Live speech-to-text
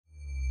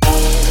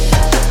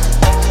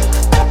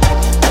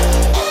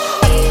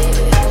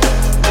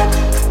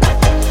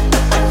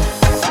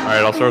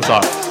Start us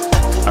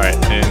off. All right,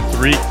 in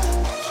 3,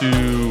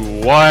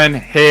 2, 1.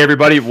 Hey,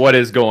 everybody, what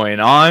is going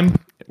on?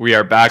 We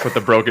are back with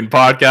the Broken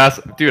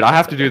Podcast. Dude, I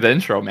have to do the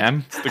intro,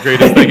 man. It's the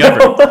greatest thing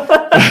ever.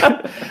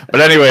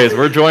 But anyways,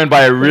 we're joined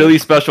by a really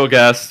special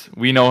guest.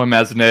 We know him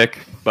as Nick,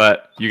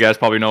 but you guys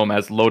probably know him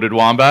as Loaded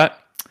Wombat.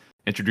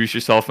 Introduce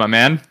yourself, my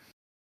man.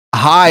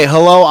 Hi,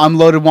 hello, I'm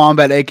Loaded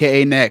Wombat,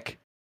 aka Nick.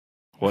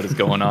 What is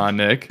going on,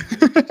 Nick?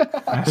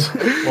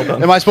 Well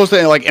done. Am I supposed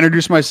to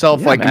introduce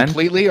myself Yeah, man.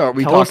 completely, or are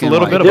we Tell us a talking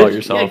little bit Yeah, about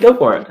yourself. go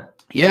for it.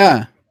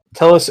 Yeah,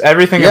 Tell us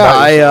everything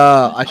about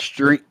yourself. I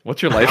stream.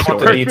 What's your life I want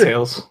the story?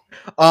 details. So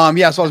I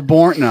was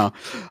born. No,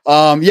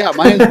 my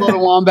name's Loaded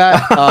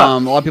Wombat. A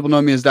lot of people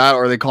know me as that,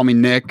 or they call me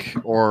Nick,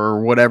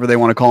 or whatever they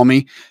want to call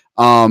me.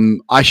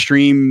 I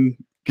stream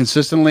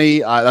consistently.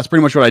 That's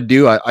pretty much what I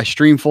do. I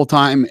stream full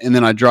time, and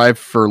then I drive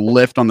for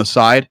Lyft on the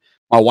side.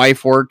 My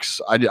wife works.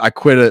 I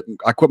quit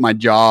my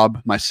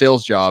job, my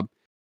sales job.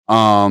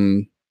 I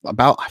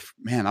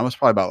was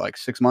probably about like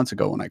 6 months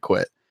ago when I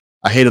quit.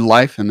 I hated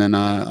life, and then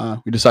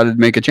we decided to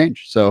make a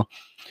change. So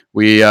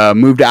we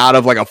moved out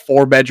of like a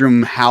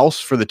 4-bedroom house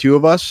for the two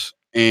of us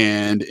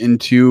and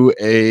into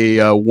a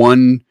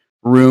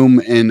 1-room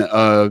in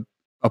a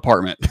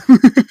apartment,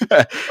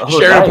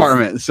 shared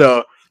apartment.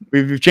 So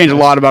we've changed a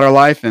lot about our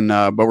life, and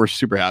but we're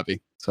super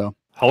happy. So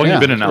How long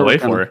have you been in LA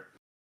for?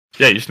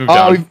 Yeah, you just moved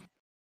down.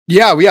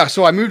 Yeah.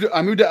 So I moved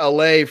to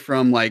LA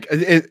from like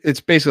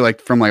it's basically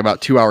like from like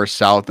about 2 hours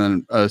south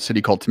in a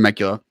city called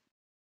Temecula,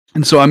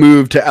 and so I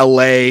moved to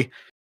LA.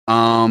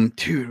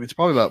 Dude, it's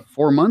probably about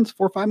 4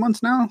 or 5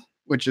 months now,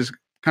 which is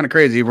kind of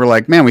crazy. We're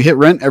like, man, we hit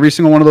rent every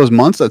single one of those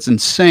months. That's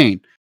insane.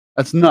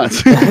 That's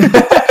nuts.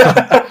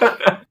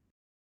 I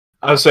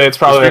would say it's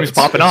probably Stream's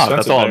popping off.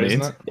 That's all it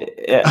means.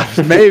 Yeah.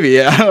 Maybe,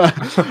 yeah.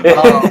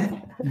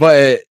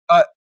 But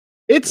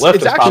it's Lyft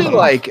is actually popping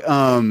like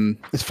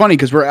it's funny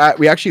because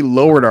we actually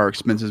lowered our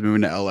expenses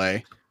moving to LA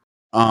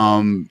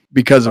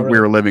because Oh, we really?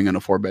 were living in a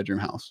 4-bedroom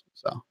house.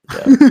 So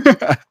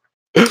Yeah.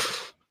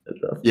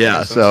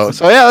 yeah, so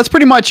yeah, that's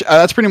pretty much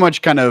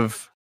kind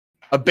of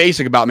a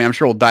basic about me. I'm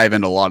sure we'll dive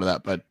into a lot of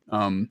that, but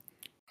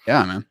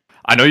yeah, man.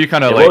 I know you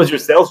kind of What was your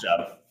sales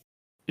job?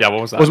 Yeah,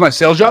 what was that? What was my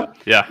sales job?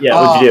 Yeah.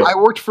 Yeah, what'd you do? I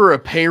worked for a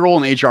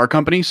payroll and HR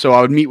company, so I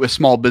would meet with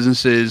small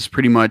businesses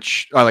pretty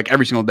much like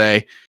every single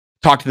day,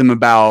 talk to them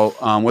about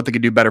what they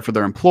could do better for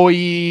their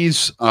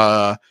employees,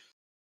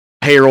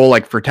 payroll,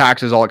 like for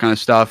taxes, all that kind of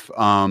stuff.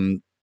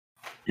 And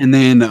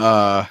then, so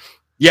I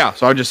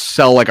would just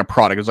sell like a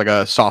product. It was like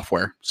a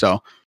software.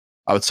 So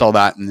I would sell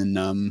that. And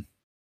then,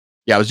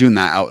 I was doing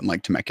that out in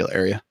like Temecula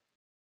area.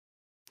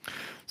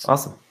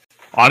 Awesome.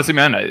 Honestly,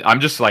 man, I'm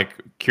just like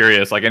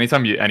curious. Like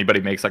anytime anybody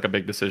makes like a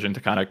big decision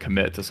to kind of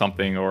commit to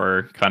something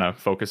or kind of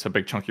focus a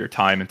big chunk of your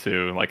time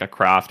into like a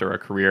craft or a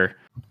career,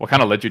 what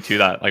kind of led you to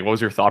that? Like, what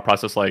was your thought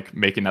process like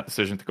making that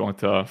decision to go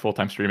into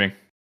full-time streaming?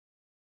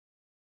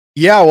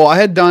 Yeah, well, I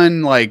had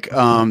done like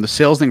the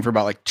sales thing for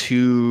about like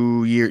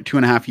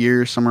 2.5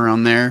 years, somewhere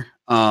around there.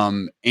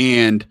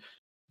 And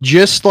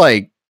just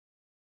like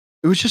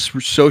it was just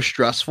so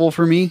stressful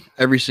for me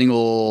every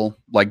single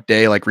like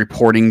day, like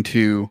reporting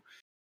to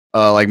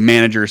like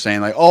managers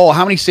saying like, oh,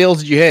 how many sales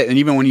did you hit? And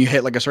even when you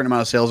hit like a certain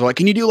amount of sales, they're like,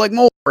 can you do like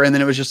more? And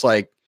then it was just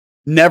like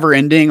never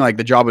ending, like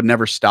the job would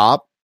never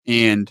stop.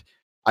 And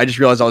I just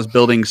realized I was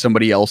building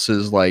somebody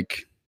else's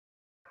like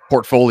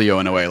portfolio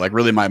in a way, like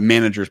really my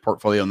manager's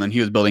portfolio, and then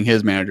he was building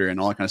his manager and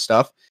all that kind of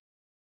stuff.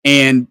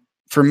 And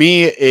for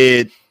me,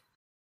 it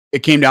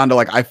came down to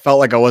like I felt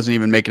like I wasn't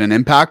even making an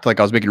impact. Like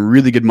I was making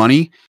really good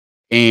money,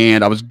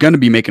 and I was gonna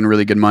be making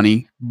really good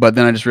money, but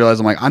then I just realized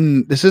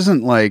I'm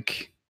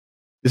like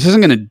this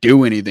isn't gonna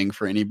do anything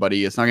for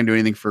anybody. It's not gonna do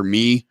anything for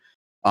me,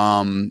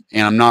 and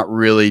I'm not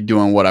really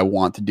doing what I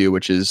want to do,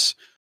 which is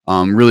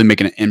really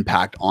making an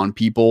impact on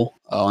people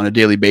on a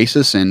daily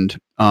basis. And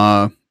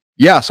so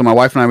my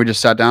wife and I, we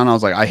just sat down. I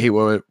was like, I hate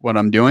what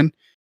I'm doing.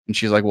 And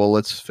she's like, well,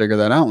 let's figure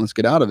that out. Let's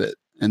get out of it.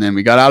 And then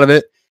we got out of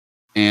it.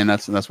 And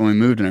that's when we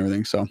moved and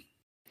everything. So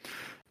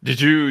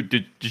Did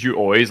you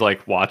always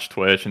like watch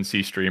Twitch and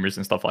see streamers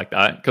and stuff like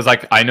that? Because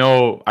like I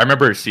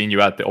remember seeing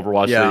you at the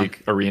Overwatch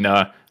League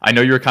arena. I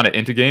know you were kind of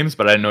into games,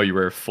 but I didn't know you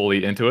were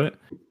fully into it.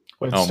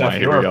 Wait, Oh Steph, my,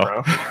 here we go.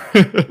 bro.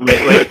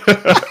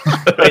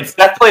 Wait,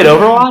 Steph played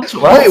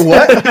Overwatch? What? wait,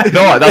 what?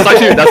 No, that's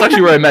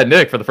actually where I met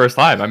Nick for the first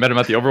time. I met him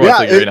at the Overwatch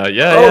League arena.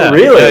 Yeah, Oh, yeah.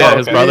 really? Yeah,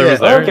 his Okay. brother was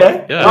there.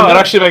 Okay. Yeah. Oh, that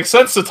actually makes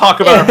sense to talk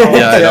about.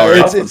 Yeah, I know,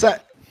 right?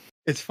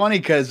 It's funny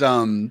because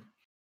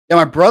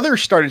my brother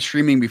started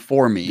streaming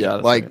before me. Yeah,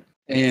 that's like right.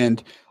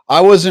 and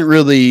I wasn't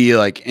really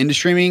like into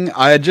streaming.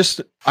 I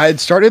had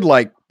started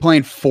like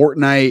playing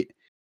Fortnite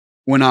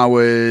when I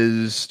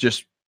was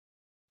just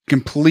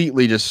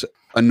completely just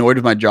annoyed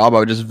with my job. I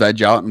would just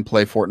veg out and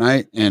play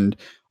Fortnite. And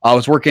I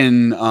was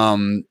working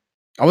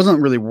I wasn't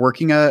really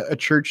working at a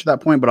church at that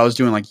point, but I was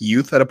doing like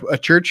youth at a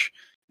church.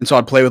 And so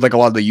I'd play with like a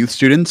lot of the youth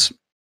students.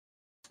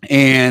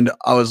 And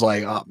I was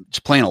like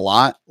just playing a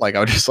lot. Like I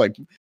would just like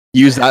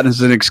use that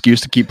as an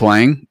excuse to keep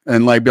playing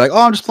and like be like,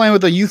 oh, I'm just playing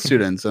with the youth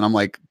students. And I'm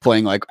like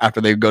playing like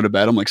after they go to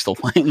bed, I'm like still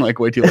playing like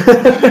way too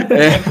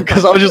late.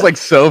 Because I was just like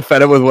so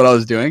fed up with what I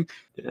was doing.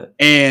 Yeah.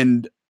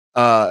 And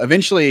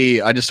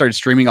eventually I just started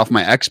streaming off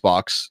my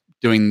Xbox,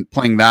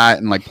 playing that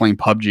and like playing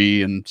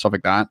PUBG and stuff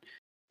like that.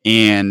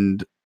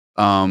 And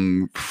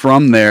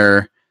from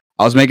there,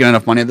 I was making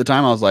enough money at the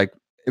time. I was like,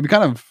 it'd be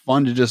kind of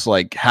fun to just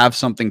like have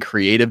something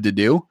creative to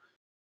do.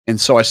 And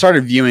so I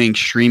started viewing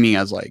streaming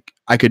as like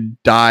I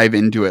could dive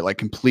into it like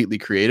completely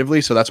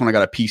creatively. So that's when I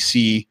got a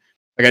PC.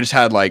 Like I just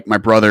had like my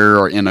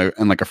brother and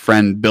like a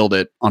friend build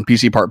it on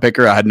PC Part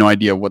Picker. I had no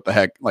idea what the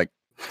heck like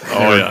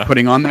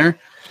putting on there,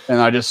 and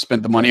I just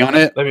spent the money on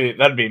it.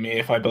 That'd be me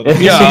if I built it.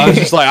 Yeah, I was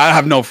just like, I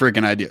have no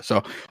freaking idea.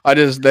 So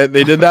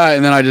they did that,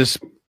 and then I just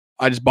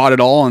bought it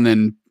all, and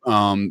then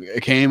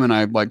it came, and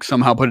I like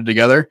somehow put it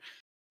together,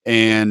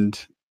 and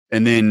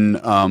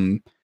then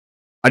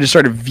I just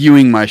started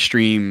viewing my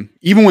stream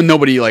even when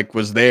nobody like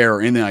was there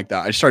or anything like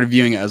that. I just started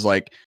viewing it as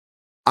like,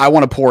 I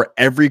want to pour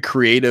every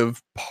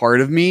creative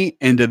part of me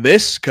into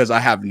this because I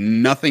have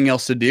nothing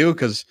else to do.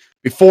 Because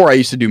before I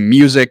used to do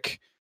music,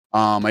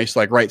 I used to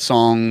like write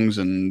songs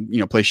and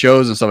play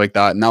shows and stuff like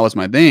that, and that was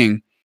my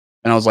thing.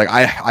 And I was like,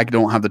 I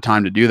don't have the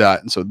time to do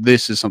that, and so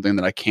this is something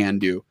that I can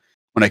do.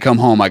 When I come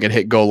home, I could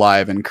hit go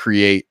live and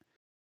create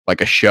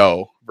like a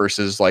show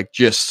versus like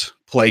just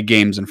play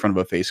games in front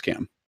of a face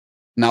cam.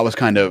 And that was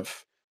kind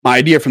of my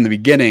idea from the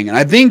beginning. And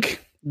I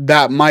think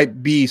that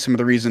might be some of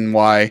the reason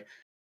why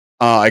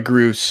I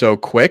grew so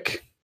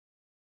quick,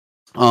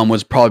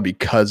 was probably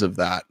because of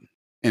that.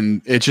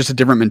 And it's just a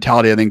different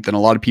mentality, I think, than a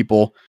lot of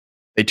people.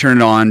 They turn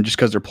it on just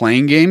because they're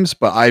playing games,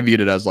 but I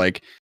viewed it as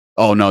like,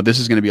 oh no, this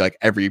is going to be like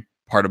every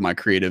part of my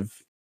creative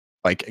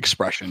like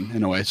expression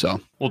in a way.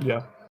 So, well,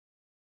 yeah.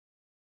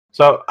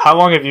 So how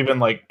long have you been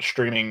like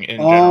streaming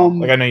in general?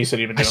 Like I know you said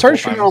you've been doing I started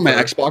streaming on my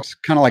Xbox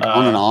kind of like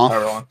on and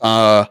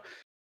off.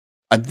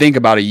 I think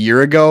about a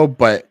year ago,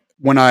 but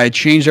when I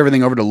changed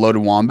everything over to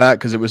Loaded Wombat,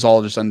 because it was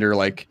all just under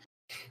like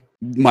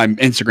my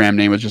Instagram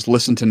name was just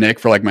Listen to Nick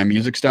for like my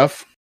music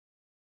stuff.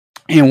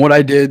 And what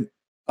I did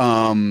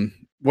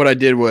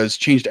was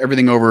changed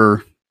everything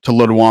over to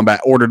Loaded Wombat,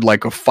 ordered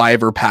like a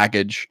Fiverr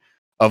package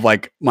of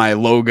like my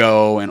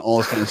logo and all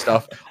this kind of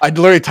stuff. I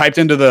literally typed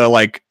into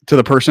to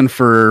the person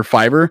for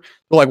Fiverr.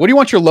 They're like, what do you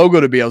want your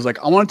logo to be? I was like,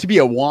 I want it to be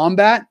a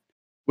wombat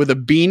with a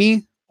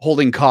beanie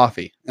holding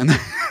coffee. And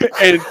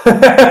I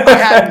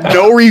had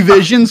no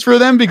revisions for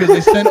them because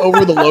they sent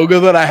over the logo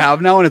that I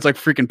have now, and it's like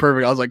freaking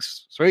perfect. I was like,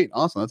 sweet,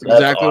 awesome. That's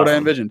exactly what I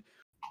envisioned.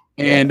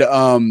 And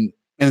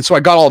so I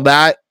got all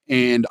that,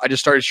 and I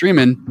just started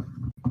streaming,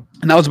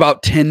 and that was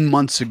about 10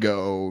 months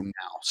ago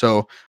now.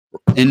 So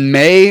in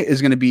May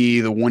is going to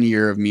be the 1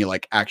 year of me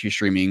like actually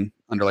streaming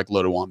under like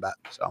Loaded Wombat.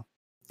 So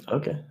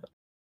okay,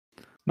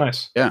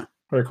 nice. Yeah.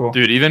 Very cool.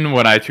 Dude, even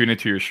when I tuned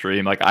into your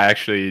stream, like I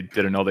actually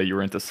didn't know that you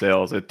were into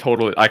sales. I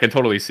can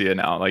totally see it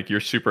now. Like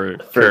you're super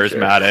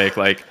charismatic.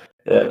 Sure.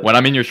 Like when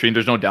I'm in your stream,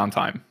 there's no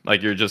downtime.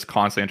 Like you're just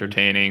constantly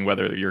entertaining,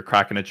 whether you're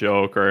cracking a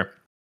joke or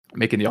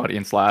making the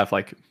audience laugh.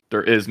 Like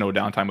there is no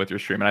downtime with your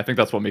stream. And I think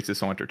that's what makes it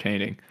so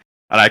entertaining.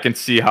 And I can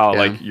see how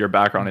like your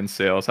background in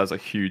sales has a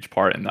huge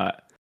part in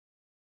that.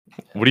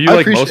 What do you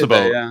like most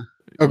about? Yeah.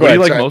 What do you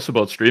like most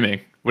about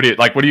streaming? What do you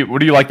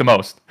like the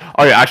most?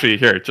 Oh yeah, actually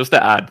here, just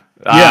to add.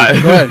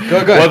 Yeah, go ahead.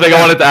 One thing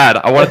I wanted to add,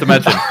 I wanted to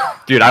mention,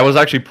 dude, I was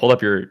actually pulled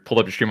up your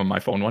stream on my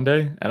phone one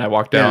day, and I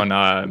walked down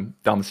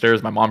down the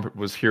stairs. My mom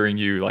was hearing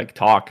you like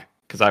talk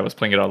because I was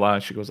playing it out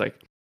loud. She goes like,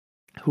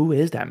 "Who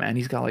is that man?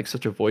 He's got like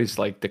such a voice.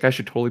 Like the guy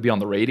should totally be on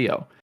the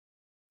radio."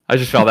 I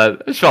just felt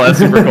that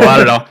super cool. I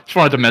don't know. Just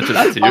wanted to mention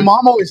that to you. My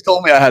mom always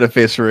told me I had a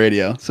face for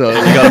radio, so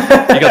you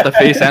got the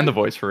face and the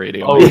voice for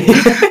radio.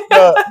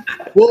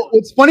 Well,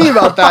 what's funny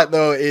about that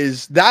though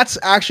is that's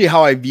actually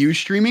how I view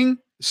streaming.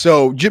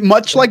 So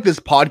much like this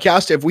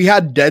podcast, if we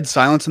had dead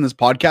silence in this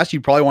podcast,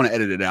 you'd probably want to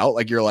edit it out.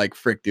 Like you're like,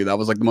 frick, dude, that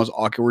was like the most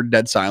awkward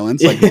dead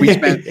silence. Like if we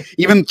spent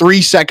even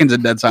 3 seconds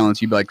of dead silence,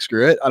 you'd be like,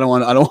 screw it. I don't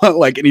want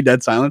like any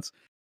dead silence.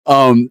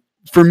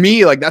 For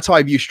me, like that's how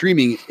I view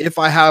streaming. If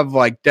I have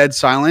like dead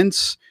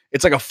silence,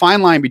 it's like a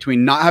fine line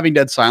between not having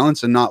dead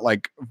silence and not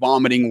like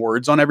vomiting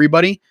words on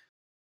everybody.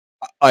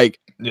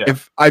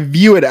 If I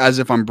view it as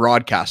if I'm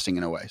broadcasting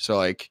in a way. So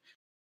like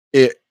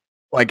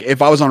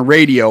if I was on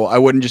radio, I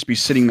wouldn't just be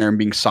sitting there and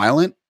being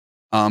silent.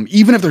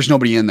 Even if there's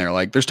nobody in there,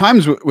 like there's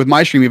times with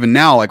my stream, even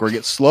now, like where it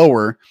gets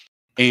slower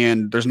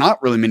and there's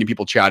not really many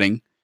people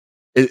chatting.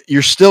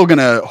 You're still going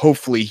to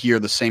hopefully hear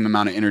the same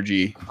amount of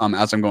energy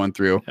as I'm going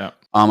through. Yeah.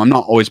 I'm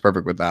not always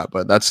perfect with that,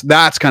 but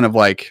that's kind of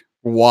like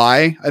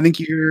why I think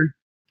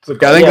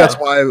that's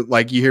why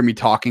like you hear me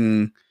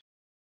talking,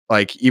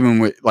 like even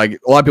with like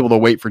a lot of people,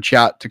 they'll wait for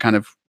chat to kind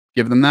of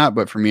give them that.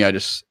 But for me,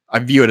 I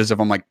view it as if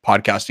I'm like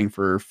podcasting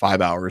for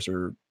 5 hours,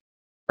 or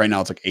right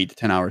now it's like 8 to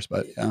 10 hours,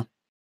 but yeah.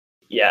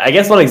 Yeah. I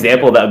guess one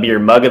example of that would be your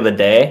mug of the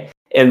day.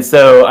 And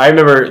so I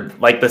remember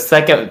like the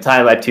second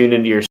time I tuned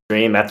into your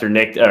stream after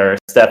Nick or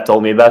Steph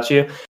told me about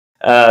you,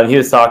 he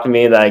was talking to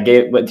me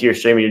that went to your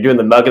stream and you're doing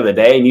the mug of the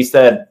day. And you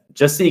said,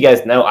 just so you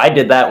guys know, I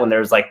did that when there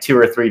was like 2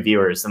 or 3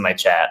 viewers in my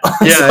chat.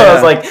 I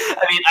was like,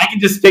 I mean, I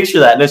can just picture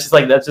that. And it's just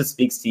like, that just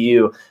speaks to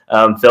you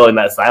filling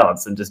that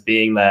silence and just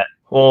being that.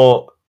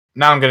 Well,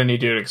 Now I'm gonna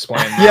need you to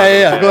explain.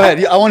 Yeah. Go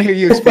ahead. I want to hear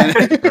you explain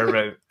it.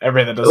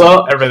 Everybody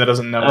that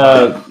doesn't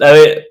know. I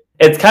mean,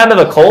 it's kind of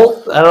a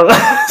cult. I don't know.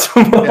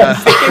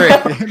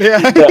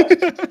 Yeah.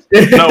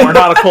 No, we're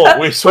not a cult.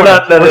 We swear.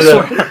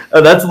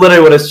 No. That's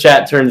literally what his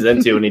chat turns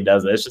into when he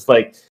does it. It's just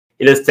like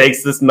he just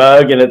takes this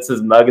mug and it's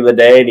his mug of the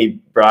day and he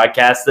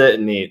broadcasts it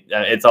and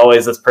it's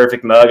always this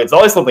perfect mug. It's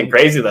always something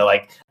crazy though.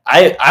 Like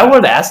I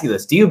wanted to ask you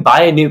this: do you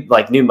buy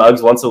new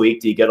mugs once a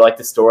week? Do you go to like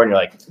the store and you're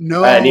like,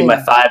 no, I need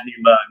my 5 new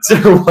mugs?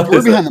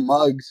 We're behind the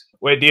mugs.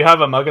 Wait, do you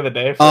have a mug of the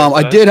day?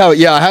 I did have.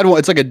 Yeah, I had one.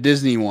 It's like a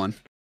Disney one.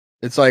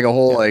 It's like a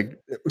whole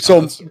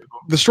So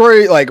the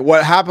story, like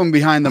what happened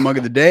behind the mug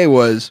of the day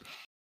was,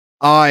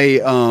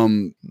 my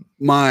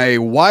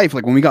wife,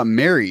 like when we got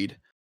married,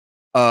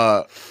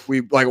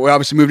 we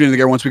obviously moved in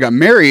together once we got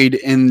married,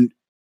 and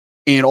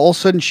all of a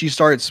sudden she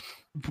starts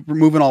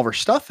removing all of her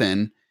stuff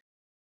in,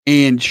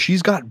 and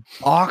she's got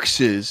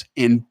boxes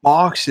and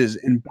boxes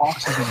and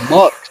boxes of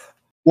mugs,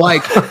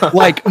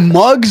 like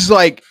mugs,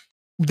 like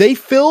they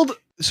filled.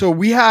 So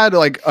we had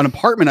like an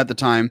apartment at the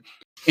time,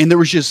 and there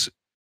was just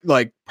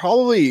like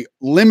probably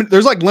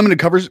there's like limited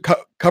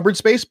cupboard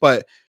space,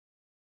 but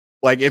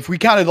like if we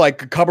counted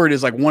like a cupboard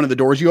is like one of the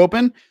doors you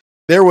open,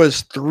 there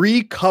was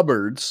 3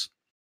 cupboards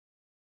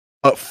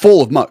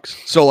full of mugs.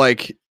 So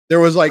like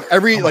there was like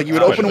you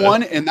would open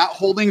one and that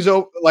holding's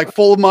like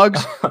full of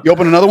mugs. You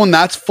open another one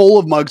that's full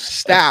of mugs,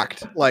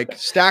 stacked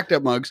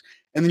up mugs,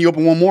 and then you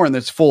open one more and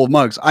it's full of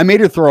mugs. I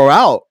made her throw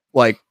out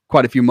like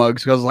quite a few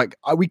mugs because I was like,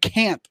 we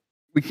can't.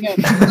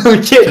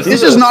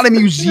 This is not a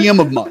museum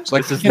of mugs.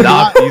 Like, this is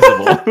not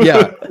feasible.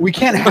 Yeah, we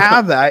can't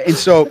have that. And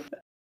so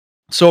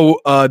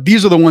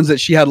these are the ones that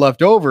she had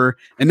left over.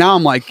 And now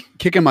I'm like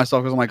kicking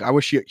myself because I'm like, I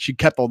wish she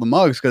kept all the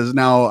mugs because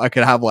now I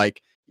could have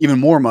like even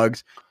more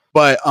mugs.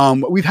 But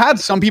we've had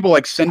some people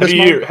like send us.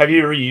 Have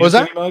you reused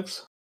any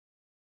mugs?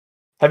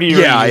 Have you?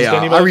 Yeah.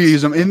 I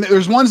reuse them, and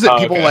there's ones that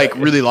people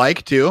really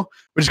like too,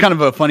 which is kind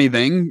of a funny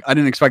thing. I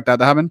didn't expect that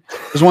to happen.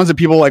 There's ones that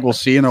people like will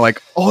see and they're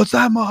like, "Oh, it's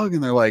that mug,"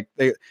 and they're like,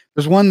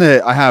 There's one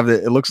that I have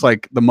that it looks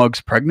like the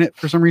mug's pregnant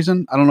for some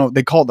reason. I don't know.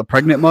 They call it the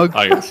pregnant mug.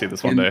 I gotta see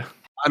this one day.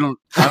 I don't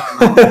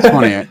know. It's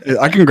funny.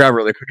 I can grab it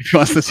really quick if you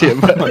want to see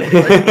it. But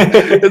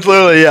it's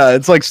literally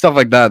it's like stuff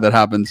like that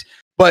happens.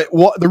 But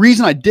the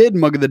reason I did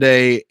mug of the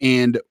day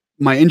and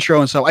my intro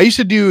and stuff, I used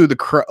to do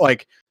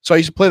so I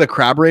used to play the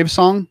Crab Rave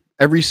song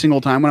every single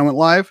time when I went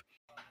live.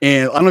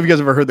 And I don't know if you guys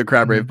ever heard the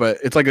Crab Rave, but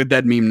it's like a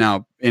dead meme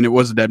now, and it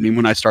was a dead meme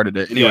when I started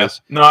it.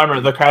 Anyways, no, I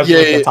remember the crabs.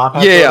 The top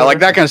hat like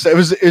that kind of stuff. It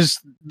was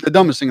the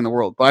dumbest thing in the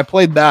world. But I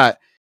played that,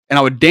 and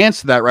I would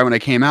dance to that right when I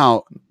came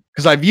out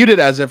because I viewed it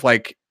as if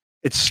like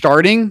it's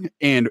starting,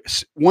 and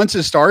once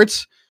it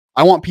starts,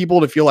 I want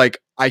people to feel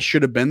like I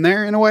should have been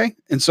there in a way,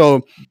 and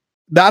so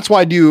that's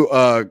why I do.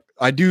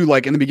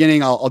 Like in the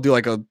beginning, I'll do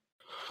like a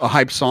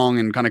hype song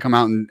and kind of come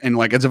out and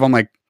like as if I'm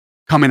like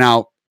coming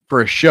out for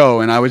a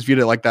show, and I always viewed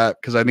it like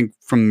that because I think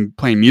from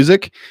playing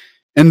music.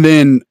 And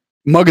then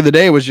mug of the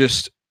day was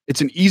just it's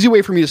an easy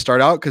way for me to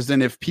start out because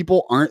then if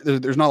people aren't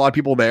there's not a lot of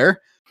people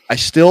there, I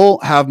still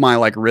have my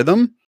like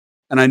rhythm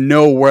and I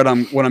know what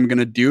I'm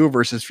gonna do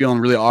versus feeling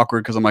really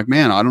awkward because I'm like,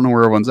 man, I don't know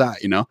where everyone's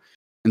at,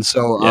 and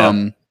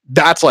so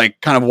that's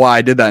like kind of why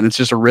I did that. And it's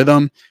just a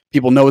rhythm.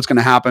 People know what's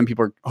gonna happen.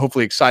 People are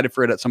hopefully excited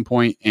for it at some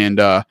point, and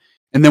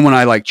then when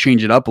I like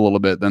change it up a little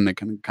bit, then they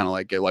can kind of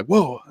like get like,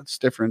 whoa, that's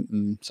different.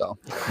 And so,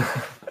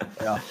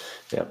 yeah.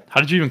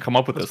 How did you even come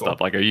up with this stuff?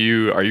 Like, are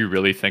you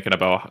really thinking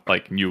about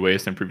like new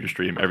ways to improve your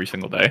stream every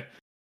single day?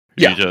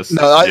 It's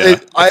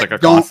like a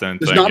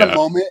constant. There's not a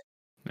moment.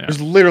 Yeah. There's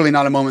literally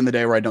not a moment in the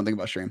day where I don't think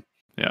about stream.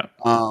 Yeah.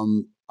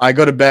 I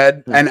go to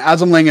bed, and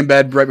as I'm laying in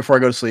bed right before I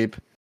go to sleep,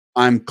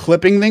 I'm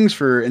clipping things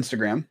for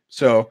Instagram.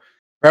 So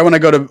right when I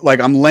go to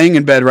I'm laying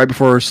in bed right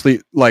before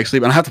sleep,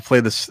 and I have to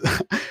play this.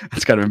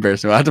 It's kind of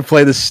embarrassing. I have to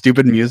play this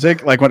stupid music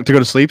to go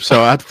to sleep.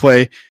 So I have to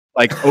play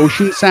like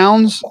ocean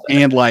sounds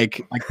and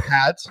like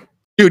pads.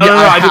 Dude, no,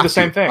 I do the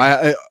same thing.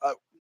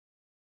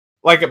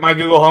 Like at my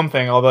Google Home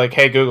thing, I'll be like,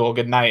 "Hey Google,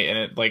 good night," and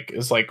it like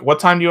is like, "What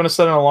time do you want to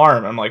set an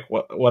alarm?" I'm like,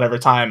 "Whatever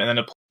time," and then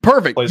it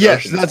perfect.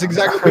 Yes, that's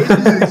exactly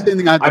the same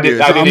thing I have to do.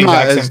 So I'm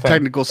not as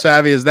technical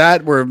savvy as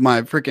that, where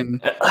my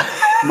freaking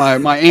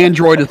my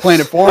Android is playing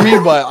it for me.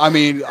 But I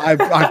mean,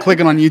 I'm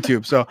clicking on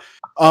YouTube. So,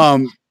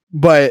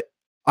 but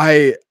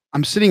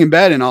I'm sitting in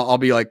bed and I'll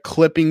be like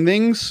clipping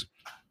things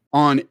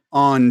on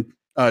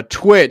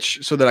Twitch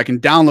so that I can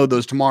download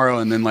those tomorrow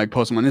and then like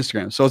post them on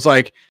Instagram. So it's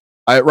like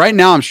right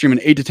now I'm streaming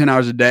 8 to 10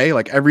 hours a day,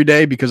 like every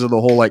day because of the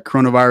whole like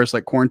coronavirus,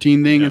 like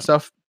quarantine thing and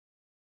stuff.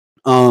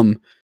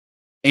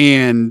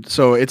 And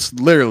so it's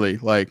literally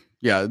like,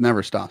 it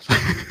never stops.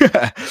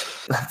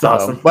 That's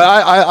awesome. But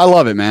I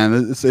love it,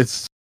 man.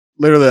 It's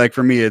literally like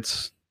for me,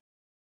 it's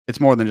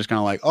more than just kind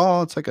of like,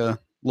 oh, it's like a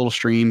little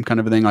stream kind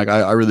of a thing. Like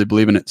I really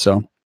believe in it.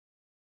 So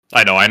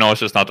I know it's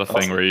just not the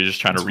thing where you're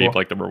just trying to reap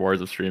like the rewards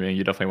of streaming.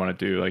 You definitely want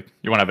to do like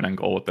you want to have an end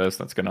goal with this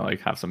that's gonna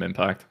like have some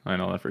impact. I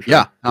know that for sure.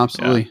 Yeah,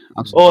 absolutely.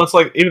 Well, it's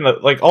like even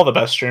like all the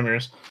best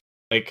streamers,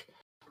 like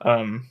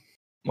when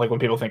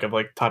people think of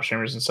like top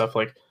streamers and stuff,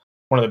 like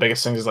one of the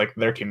biggest things is like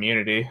their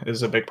community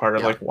is a big part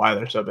of like why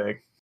they're so big.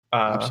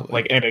 Absolutely.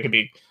 Like anybody could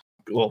be,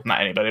 well,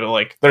 not anybody, but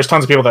like there's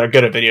tons of people that are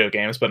good at video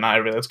games, but not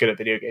everybody that's good at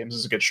video games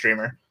is a good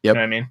streamer. Yep. You know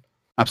what I mean?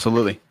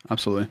 Absolutely.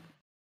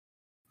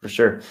 For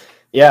sure.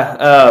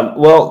 Yeah.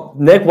 Well,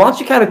 Nick, why don't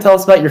you kind of tell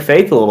us about your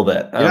faith a little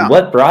bit?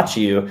 What brought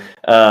you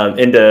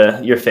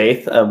into your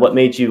faith? What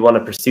made you want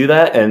to pursue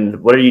that?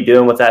 And what are you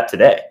doing with that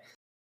today?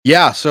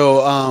 Yeah.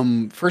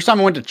 So first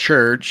time I went to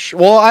church,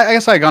 well, I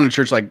guess I had gone to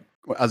church like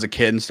as a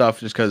kid and stuff,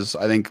 just because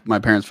I think my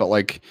parents felt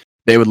like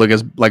they would look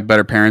as like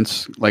better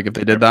parents, like if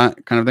they did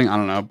that kind of thing. I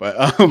don't know,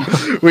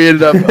 but we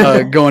ended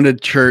up going to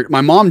church.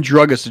 My mom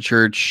drug us to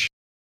church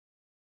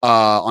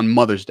on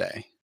Mother's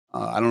Day.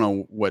 I don't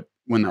know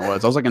when that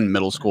was. I was like in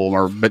middle school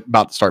or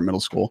about to start middle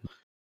school.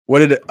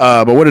 But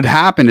what had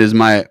happened is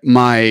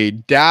my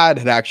dad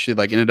had actually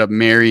like ended up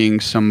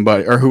marrying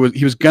somebody, or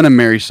he was gonna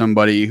marry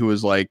somebody who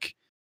was like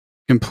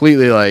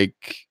completely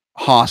like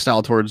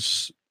hostile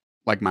towards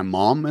like my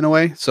mom in a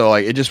way. So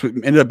like it just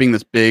ended up being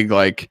this big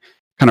like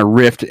kind of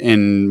rift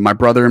in my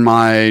brother and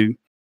my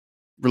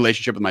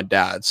relationship with my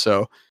dad.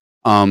 So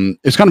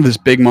it's kind of this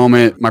big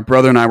moment. My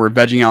brother and I were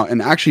vegging out,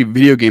 and actually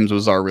video games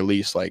was our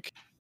release. Like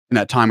in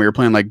that time we were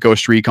playing like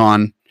Ghost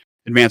Recon,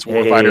 Advanced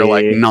Warfighter,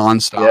 like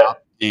nonstop,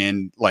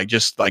 and like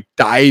just like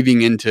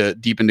diving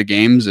deep into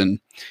games, and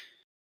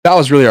that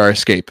was really our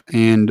escape.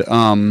 And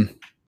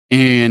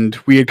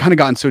we had kind of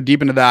gotten so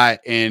deep into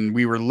that, and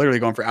we were literally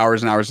going for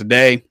hours and hours a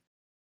day.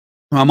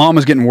 My mom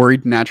was getting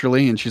worried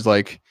naturally, and she's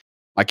like,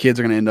 my kids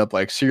are going to end up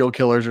like serial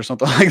killers or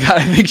something like that.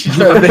 I think she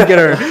started thinking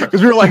her,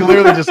 because we were like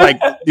literally just like,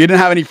 you didn't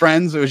have any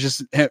friends. It was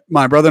just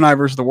my brother and I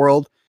versus the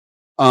world.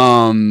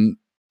 And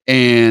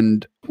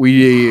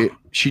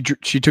she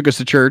took us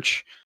to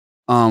church.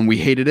 We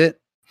hated it.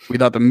 We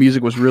thought the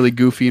music was really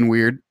goofy and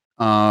weird.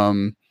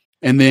 And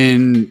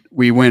then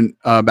we went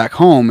back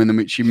home, and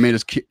then she made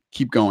us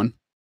keep going.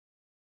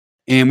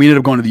 And we ended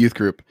up going to the youth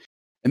group.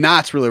 And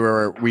that's really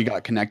where we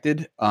got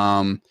connected,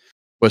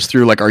 was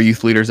through like our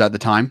youth leaders at the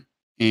time.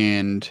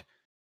 And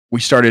we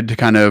started to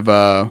kind of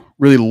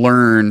really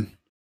learn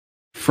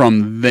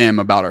from them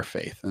about our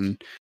faith,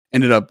 and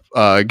ended up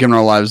giving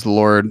our lives to the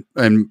Lord.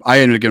 And I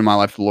ended up giving my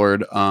life to the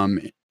Lord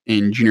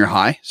in junior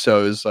high.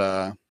 So it was,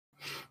 I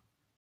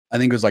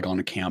think it was like on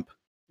a camp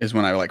is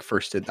when I like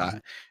first did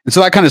that. And so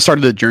that kind of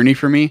started the journey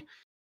for me,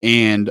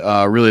 and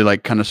really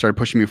like kind of started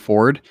pushing me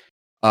forward.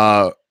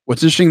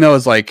 What's interesting though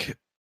is like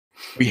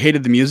we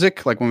hated the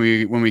music like when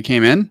we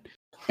came in.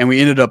 And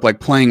we ended up like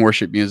playing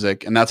worship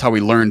music, and that's how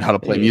we learned how to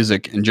play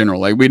music in general.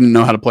 Like we didn't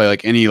know how to play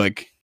like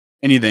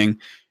anything,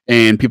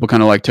 and people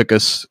kind of like took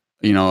us,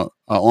 you know,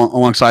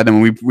 alongside them.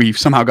 And we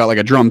somehow got like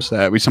a drum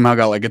set. We somehow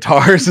got like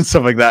guitars and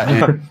stuff like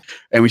that,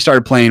 and we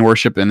started playing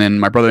worship. And then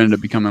my brother ended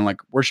up becoming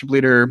like worship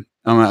leader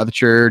at the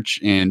church,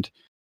 and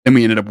then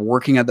we ended up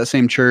working at that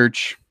same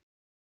church,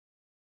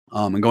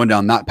 and going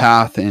down that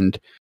path. And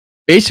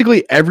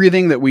basically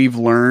everything that we've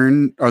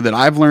learned, or that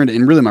I've learned,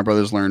 and really my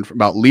brother's learned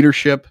about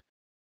leadership,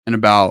 and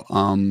about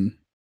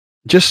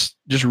just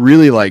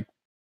really like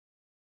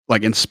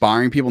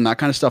inspiring people and that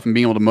kind of stuff, and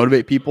being able to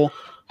motivate people,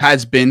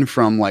 has been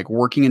from like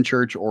working in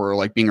church or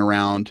like being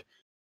around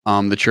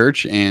the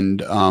church.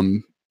 And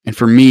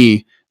for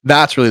me,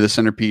 that's really the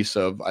centerpiece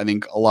of, I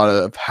think, a lot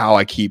of how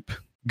I keep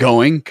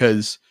going,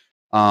 because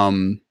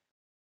like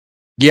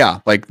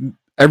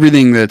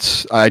everything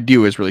that's I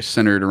do is really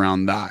centered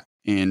around that,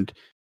 and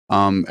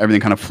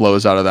everything kind of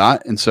flows out of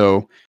that. And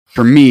so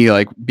for me,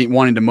 like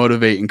wanting to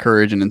motivate,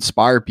 encourage, and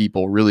inspire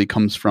people really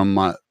comes from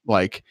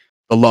like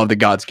the love that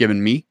God's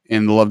given me,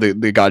 and the love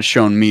that God's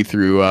shown me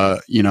through,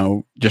 you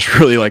know, just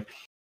really like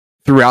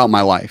throughout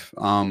my life.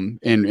 And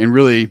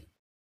really,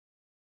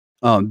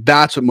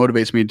 that's what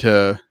motivates me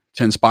to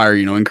inspire,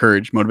 you know,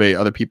 encourage, motivate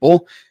other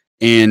people.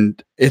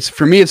 And it's,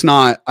 for me, it's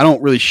not, I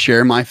don't really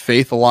share my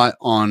faith a lot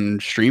on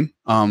stream.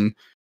 I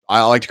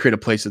like to create a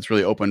place that's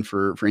really open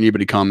for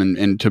anybody to come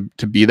and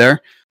to be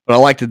there. But I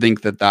like to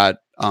think that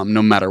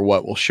no matter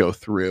what will show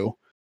through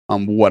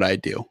what I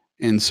do.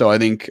 And so I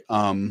think,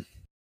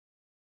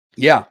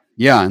 yeah.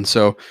 And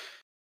so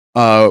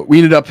we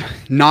ended up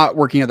not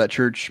working at that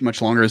church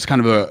much longer. It's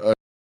kind of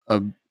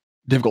a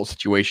difficult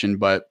situation,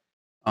 but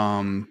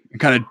it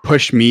kind of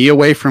pushed me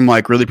away from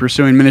like really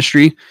pursuing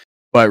ministry,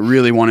 but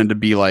really wanted to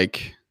be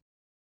like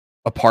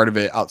a part of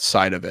it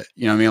outside of it.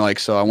 You know what I mean? Like,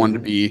 so I wanted to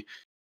be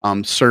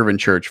serve in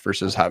church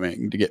versus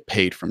having to get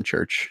paid from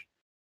church.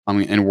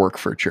 And work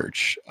for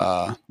church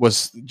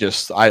was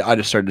just, I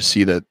just started to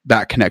see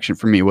that connection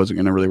for me wasn't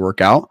going to really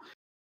work out.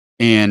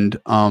 And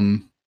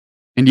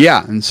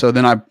yeah. And so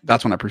then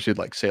that's when I pursued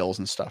like sales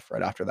and stuff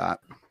right after that.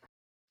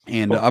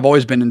 And I've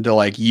always been into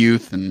like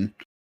youth and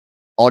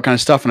all that kind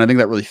of stuff. And I think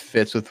that really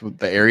fits with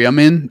the area I'm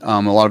in. A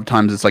lot of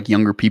times it's like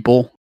younger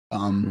people.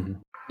 And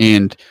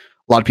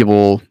a lot of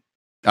people,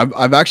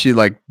 I've actually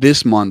like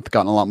this month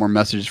gotten a lot more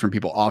messages from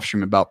people off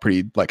stream about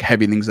pretty like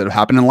heavy things that have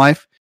happened in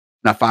life.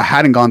 Now, if I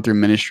hadn't gone through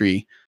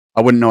ministry,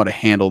 I wouldn't know how to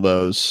handle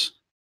those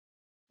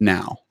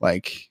now.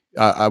 Like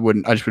I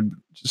just would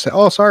just say,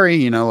 oh, sorry,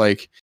 you know,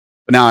 like,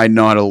 but now I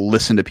know how to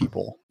listen to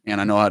people and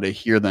I know how to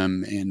hear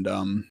them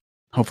and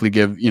hopefully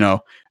give,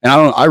 and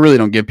I really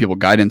don't give people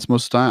guidance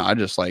most of the time. I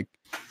just like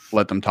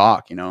let them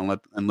talk, and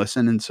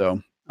listen. And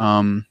so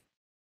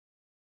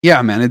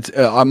yeah, man, it's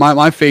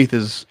my faith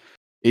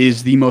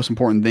is the most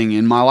important thing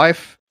in my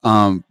life,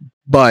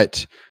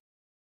 but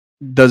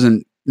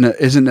isn't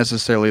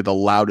necessarily the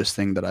loudest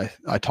thing that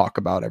I talk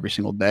about every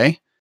single day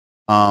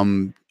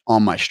on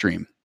my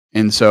stream.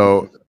 And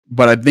so,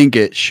 but I think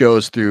it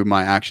shows through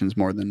my actions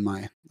more than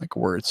my like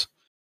words.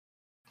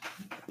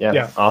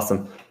 Yeah.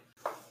 Awesome.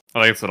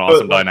 I think it's an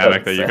awesome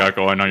dynamic that you got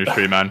going on your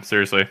stream, man.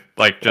 Seriously.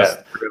 Like just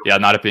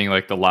not it being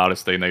like the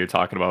loudest thing that you're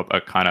talking about,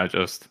 but kind of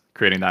just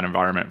creating that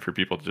environment for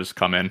people to just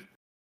come in.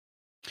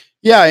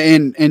 Yeah,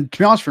 and to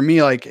be honest, for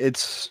me, like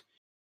it's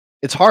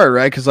hard,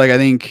 right? Because like I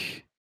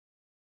think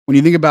when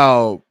you think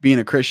about being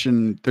a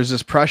Christian, there's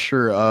this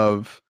pressure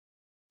of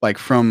like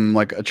from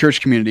like a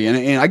church community,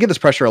 and I get this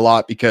pressure a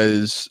lot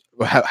because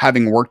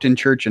having worked in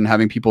church and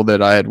having people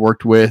that I had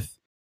worked with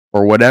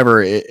or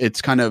whatever,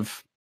 it's kind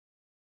of,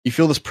 you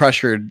feel this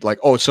pressure like,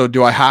 oh, so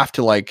do I have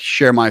to like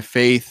share my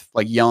faith,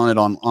 like yelling it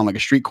on like a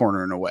street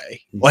corner in a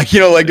way? Like,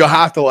 like do I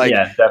have to like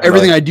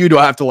everything I do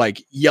I have to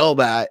like yell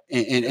that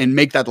and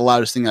make that the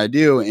loudest thing I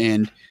do?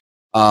 And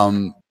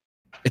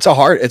it's a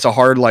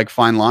hard like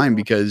fine line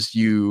because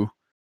there's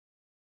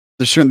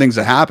certain things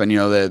that happen,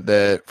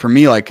 that for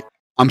me, like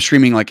I'm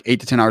streaming like 8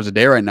 to 10 hours a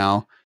day right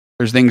now.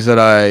 There's things that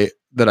I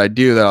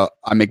do that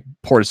I make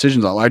poor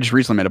decisions on. I just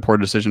recently made a poor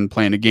decision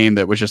playing a game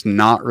that was just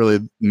not really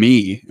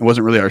me. It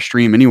wasn't really our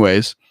stream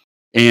anyways.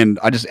 And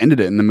I just ended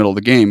it in the middle of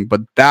the game.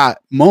 But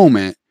that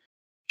moment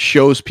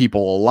shows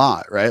people a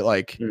lot, right?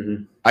 Like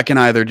I can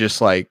either just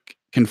like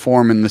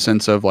conform in the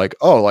sense of like,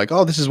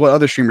 oh, this is what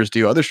other streamers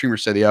do. Other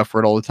streamers say the F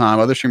word all the time.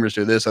 Other streamers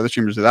do this. Other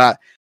streamers do that.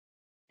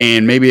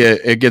 And maybe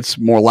it gets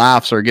more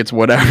laughs or it gets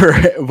whatever.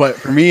 But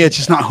for me, it's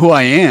just not who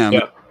I am.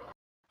 Yeah.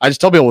 I just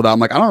tell people that I'm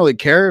like, I don't really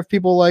care if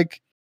people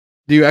like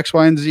do X,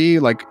 Y, and Z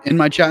like in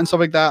my chat and stuff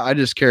like that. I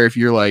just care if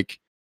you're like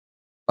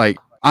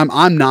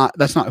I'm not,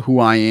 that's not who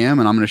I am.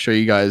 And I'm going to show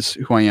you guys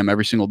who I am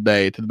every single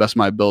day to the best of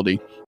my ability.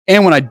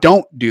 And when I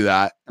don't do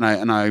that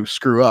and I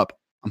screw up,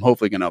 I'm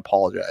hopefully going to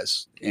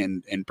apologize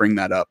and bring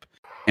that up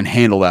and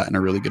handle that in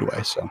a really good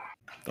way. So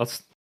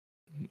that's,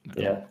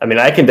 yeah, I mean,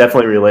 I can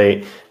definitely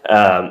relate.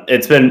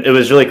 It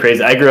was really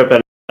crazy. I grew up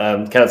in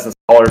kind of some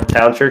smaller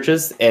town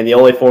churches, and the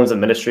only forms of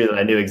ministry that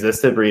I knew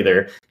existed were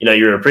either,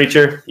 you're a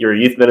preacher, you're a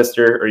youth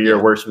minister, or you're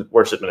a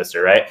worship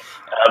minister, right?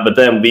 But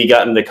then we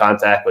got into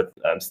contact with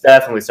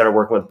Steph, and we started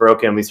working with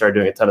Broken. We started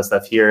doing a ton of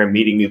stuff here and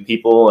meeting new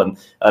people and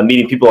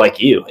meeting people like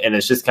you. And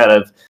it's just kind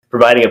of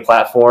providing a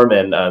platform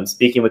and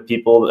speaking with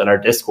people in our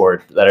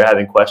Discord that are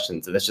having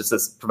questions. And it's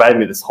just providing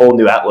me this whole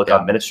new outlook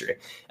on ministry.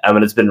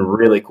 And it's been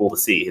really cool to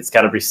see. It's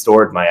kind of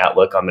restored my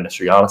outlook on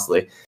ministry,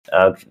 honestly.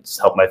 Just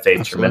helped my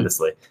faith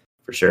tremendously,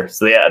 for sure.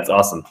 So yeah, it's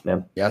awesome,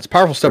 man. Yeah, it's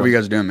powerful stuff what you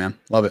guys are doing, man.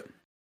 Love it.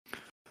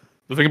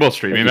 The thing about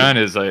streaming, man,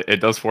 is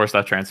it does force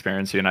that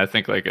transparency. And I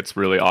think like it's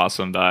really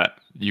awesome that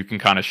you can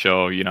kind of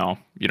show, you don't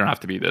have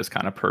to be this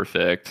kind of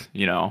perfect,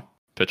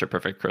 picture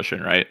perfect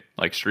Christian, right?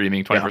 Like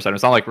streaming 24/7.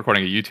 It's not like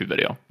recording a YouTube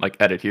video, like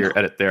edit here,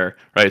 edit there,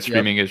 right?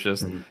 Streaming is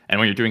just, and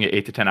when you're doing it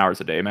 8 to 10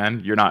 hours a day,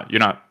 man, you're not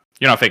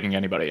faking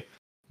anybody.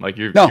 Like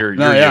you're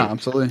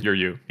absolutely. You're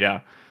you. Yeah.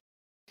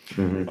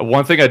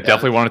 One thing I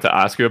definitely wanted to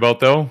ask you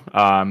about though,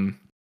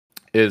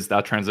 is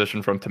that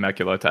transition from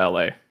Temecula to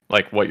LA.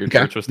 Like what your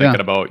church was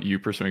thinking about you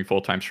pursuing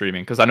full-time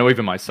streaming. Because I know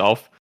even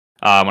myself,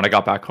 when I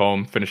got back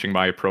home, finishing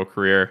my pro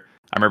career,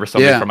 I remember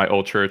somebody from my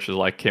old church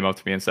came up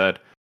to me and said,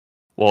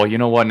 well, you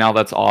know what? Now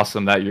that's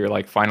awesome that you're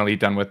like finally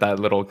done with that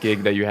little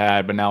gig that you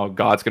had, but now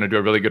God's going to do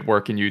a really good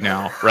work in you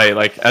now, right?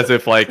 Like as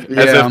if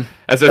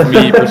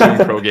me pursuing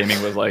pro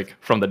gaming was like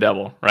from the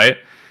devil, right?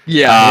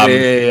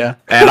 Yeah.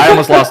 And I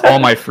almost lost all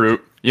my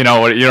fruit. You know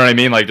what I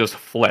mean? Like just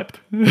flipped.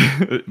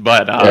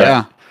 But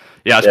I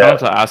just wanted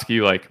to ask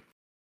you, like,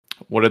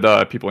 what did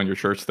the people in your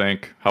church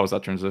think? How was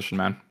that transition,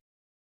 man?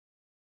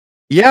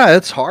 Yeah,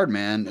 it's hard,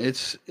 man.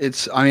 It's.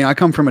 I mean, I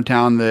come from a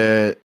town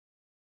that,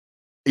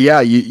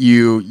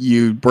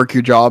 you work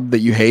your job that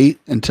you hate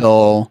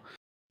until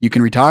you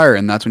can retire,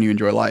 and that's when you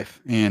enjoy life.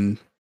 And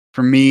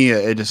for me,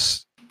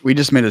 we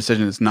just made a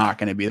decision it's not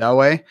going to be that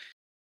way.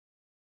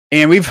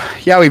 And we've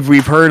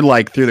heard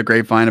like through the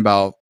grapevine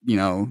about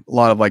a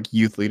lot of like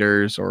youth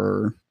leaders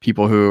or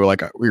people who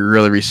like we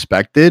really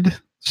respected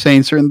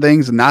saying certain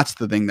things, and that's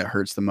the thing that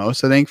hurts the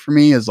most. I think for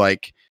me is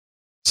like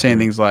saying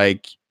things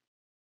like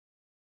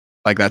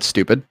that's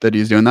stupid that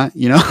he's doing that,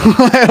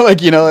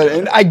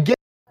 and I get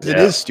it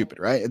is stupid,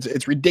 right?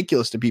 It's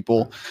ridiculous to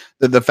people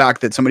the fact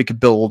that somebody could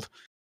build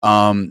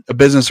a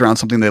business around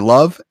something they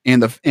love,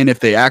 and if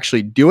they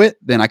actually do it,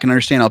 then I can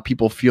understand how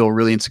people feel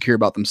really insecure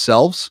about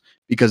themselves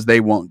because they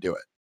won't do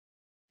it,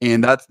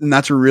 and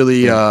that's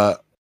really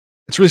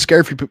it's really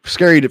scary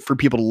for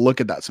people to look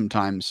at that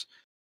sometimes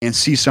and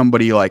see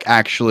somebody like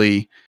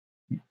actually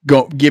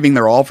giving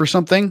their all for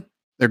something.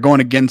 They're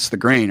going against the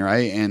grain,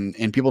 right?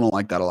 And people don't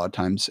like that a lot of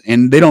times,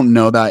 and they don't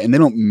know that, and they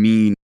don't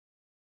mean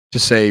to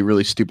say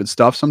really stupid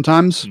stuff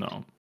sometimes.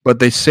 No, but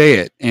they say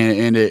it,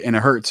 and it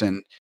hurts.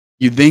 And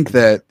you'd think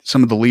that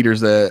some of the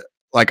leaders that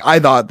like I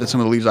thought that some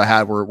of the leaders I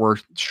had were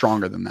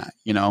stronger than that,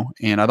 you know,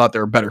 and I thought they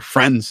were better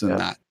friends than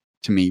that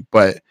to me.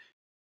 But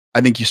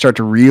I think you start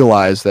to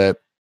realize that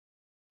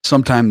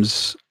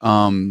sometimes,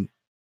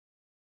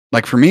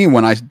 like for me,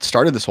 when I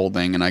started this whole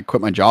thing and I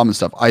quit my job and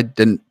stuff, I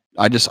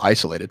just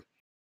isolated.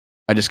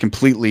 I just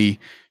completely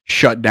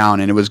shut down,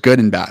 and it was good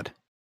and bad.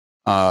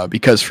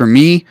 Because for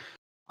me,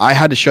 I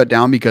had to shut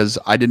down because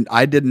I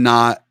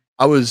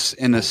was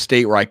in a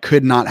state where I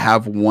could not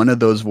have one of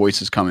those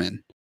voices come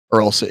in,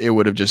 or else it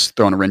would have just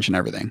thrown a wrench in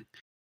everything.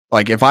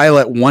 Like if I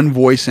let one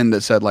voice in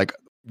that said like,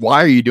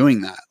 why are you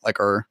doing that? Like,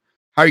 or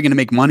how are you going to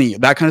make money?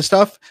 That kind of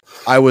stuff.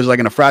 I was like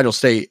in a fragile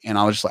state, and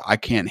I was just like, I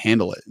can't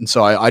handle it. And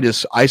so I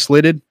just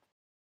isolated.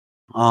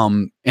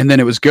 And then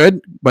it was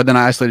good, but then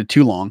I isolated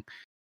too long.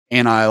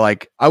 And I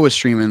was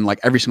streaming like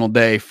every single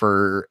day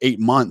for 8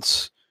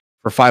 months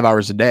for 5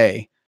 hours a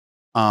day.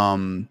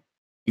 And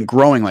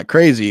growing like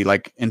crazy,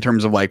 like in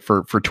terms of like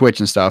for Twitch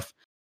and stuff.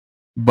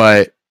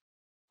 But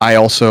I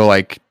also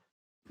like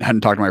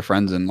hadn't talked to my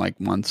friends in like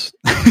months.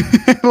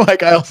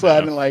 Like I also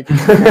hadn't like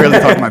really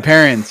talked to my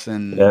parents,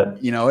 and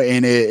you know,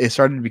 and it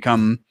started to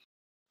become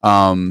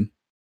it's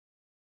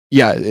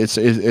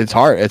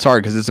hard. It's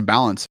hard because it's a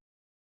balance.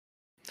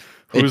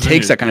 It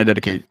takes that kind of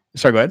dedication.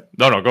 Sorry, go ahead.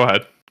 No, go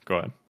ahead.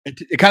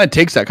 It kind of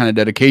takes that kind of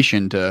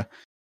dedication to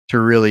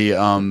really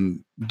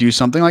do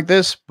something like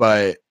this,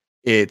 but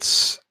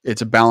it's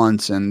a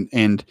balance,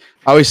 and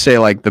I always say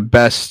like the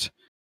best,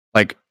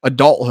 like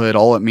adulthood,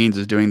 all it means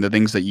is doing the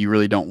things that you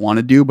really don't want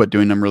to do but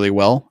doing them really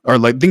well, or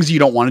like things you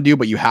don't want to do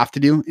but you have to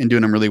do and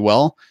doing them really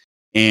well.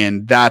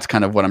 And that's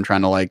kind of what I'm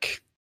trying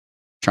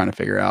to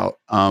figure out.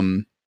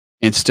 And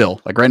still,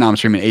 like right now I'm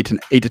streaming 8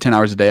 to 10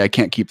 hours a day. I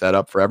can't keep that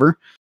up forever,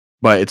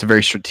 but it's a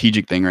very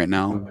strategic thing right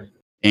now.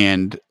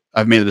 And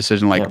I've made a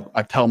decision, like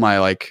I tell my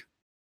like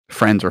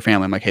friends or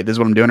family, I'm like, hey, this is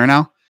what I'm doing right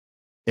now.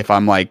 If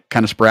I'm like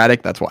kind of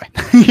sporadic, that's why.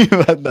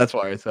 That's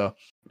why. So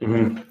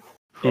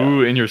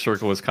who in your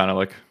circle is kind of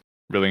like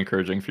really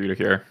encouraging for you to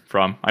hear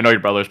from? I know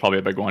your brother's probably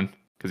a big one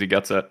because he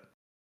gets it.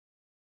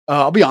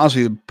 I'll be honest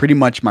with you, pretty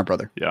much my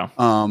brother. Yeah.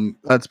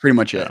 That's pretty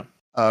much it.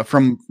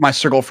 From my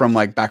circle from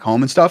like back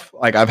home and stuff,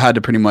 like I've had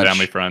to pretty much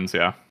family, friends.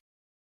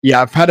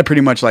 Yeah, I've had to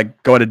pretty much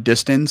like go at a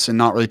distance and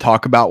not really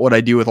talk about what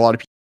I do with a lot of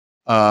people.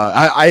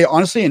 I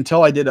honestly,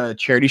 until I did a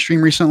charity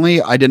stream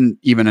recently, I didn't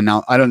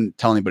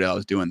tell anybody I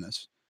was doing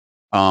this.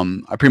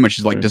 I pretty much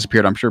just like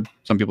disappeared. I'm sure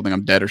some people think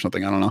I'm dead or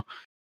something. I don't know,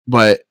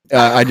 but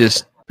I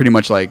just pretty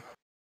much like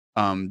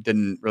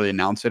didn't really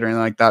announce it or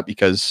anything like that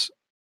because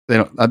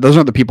those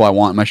aren't the people I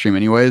want in my stream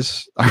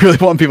anyways. I really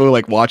want people who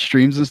like watch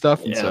streams and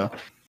stuff, and so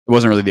it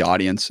wasn't really the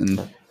audience.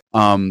 And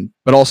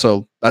but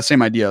also that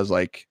same idea is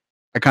like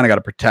I kind of got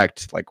to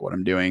protect like what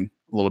I'm doing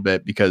a little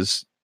bit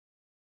because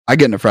I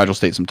get in a fragile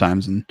state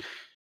sometimes, and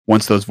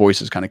once those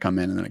voices kind of come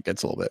in, and then it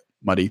gets a little bit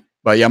muddy.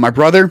 But yeah, my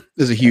brother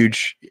is a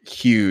huge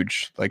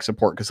like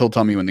support because he'll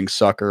tell me when things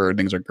suck or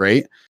things are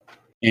great.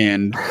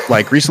 And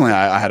like recently,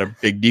 I had a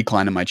big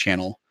decline in my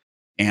channel,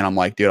 and I'm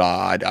like, dude,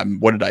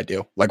 what did I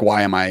do? Like,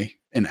 why am I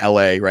in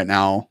LA right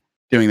now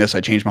doing this?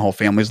 I changed my whole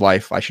family's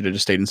life. I should have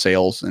just stayed in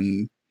sales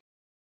and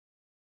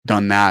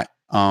done that.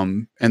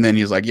 And then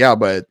he's like, yeah,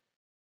 but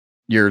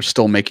you're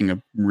still making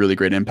a really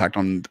great impact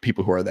on the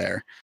people who are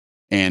there.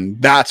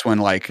 And that's when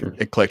like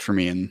it clicked for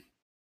me,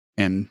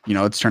 and you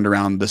know, it's turned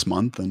around this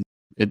month, and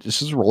it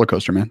just is a roller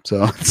coaster, man.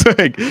 So it's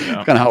like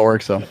kind of how it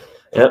works. So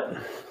yep.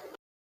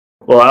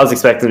 Well, I was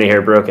expecting to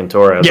hear Broken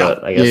Toro,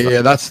 but I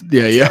guess that's.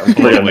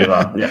 We're gonna move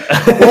on. Yeah.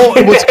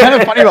 Well, what's kind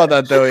of funny about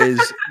that though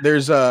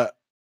is I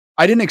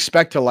didn't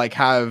expect to like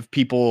have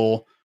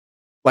people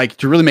like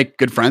to really make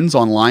good friends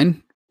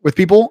online with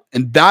people,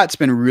 and that's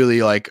been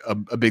really like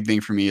a big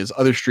thing for me. Is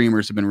other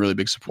streamers have been really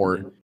big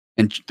support.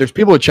 And there's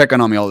people who check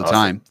in on me all the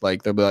time.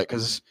 Like they'll be like,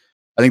 because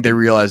I think they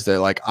realize that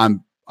like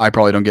I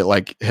probably don't get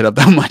like hit up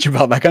that much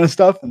about that kind of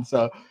stuff, and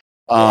so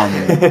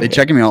they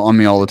check on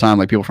me all the time.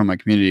 Like people from my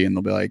community, and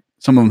they'll be like,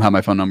 some of them have my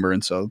phone number,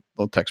 and so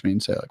they'll text me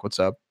and say like, "What's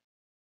up?"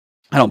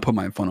 I don't put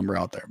my phone number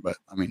out there, but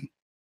I mean,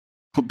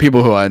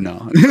 people who I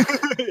know.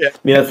 Yeah,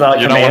 it's not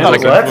you know one of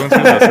those influencers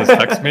that says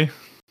text me.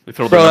 They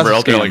throw the number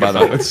out there like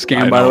it's a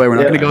scam. By the way, we're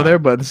not going to go there,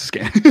 but it's a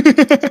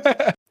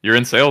scam. You're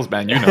in sales,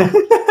 man. You know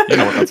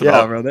what that's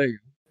about. Yeah, bro. There you go.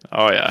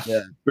 Oh yeah,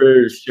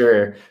 for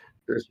sure.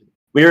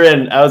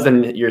 I was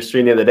in your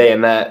stream the other day,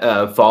 and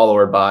that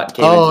follower bot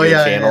came into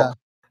your channel.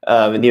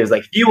 And he was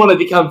like, if you want to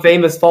become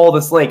famous, follow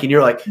this link. And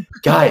you're like,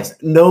 guys,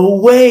 no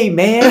way,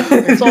 man.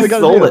 That's all we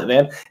gotta sold do. it,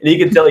 man. And you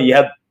can tell you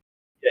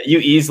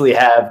easily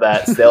have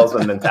that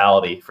salesman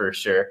mentality for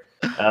sure.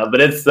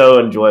 But it's so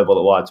enjoyable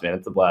to watch, man.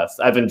 It's a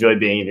blast. I've enjoyed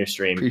being in your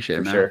stream. Appreciate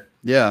it, man. Sure.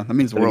 Yeah, that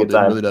means the world. It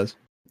really does.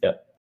 Yeah.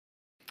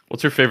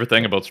 What's your favorite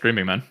thing about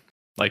streaming, man?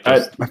 Like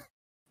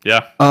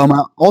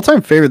my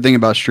all-time favorite thing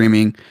about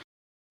streaming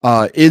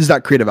is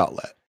that creative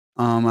outlet.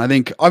 I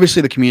think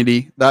obviously the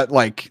community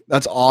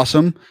that's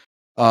awesome.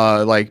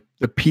 Like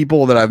the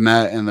people that I've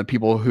met and the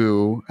people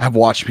who have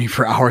watched me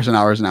for hours and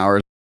hours and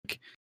hours. Like,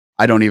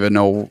 I don't even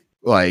know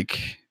like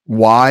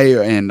why,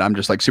 and I'm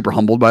just like super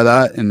humbled by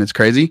that, and it's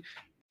crazy.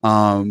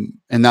 And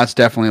that's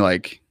definitely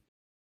like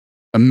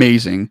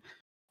amazing.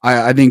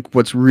 I think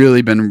what's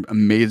really been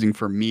amazing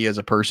for me as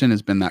a person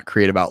has been that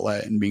creative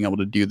outlet and being able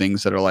to do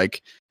things that are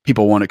like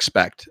people won't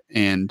expect.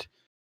 And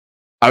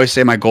I always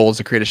say my goal is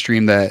to create a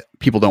stream that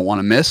people don't want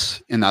to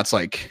miss. And that's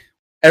like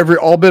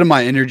all bit of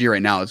my energy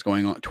right now is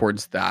going on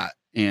towards that.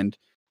 And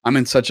I'm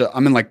in such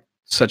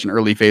an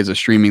early phase of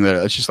streaming that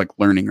it's just like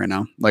learning right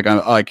now. Like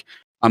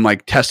I'm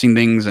like testing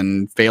things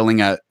and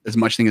failing at as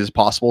much things as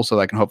possible so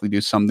that I can hopefully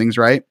do some things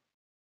right.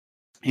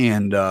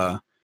 And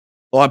a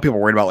lot of people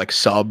are worried about like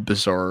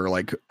subs or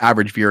like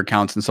average viewer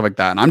counts and stuff like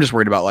that. And I'm just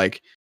worried about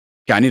like,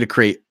 okay, I need to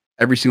create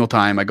every single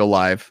time I go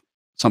live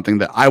something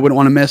that I wouldn't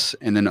want to miss,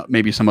 and then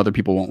maybe some other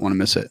people won't want to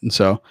miss it. And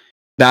so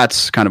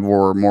that's kind of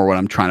more what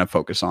I'm trying to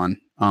focus on.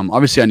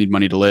 Obviously I need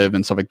money to live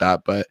and stuff like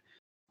that, but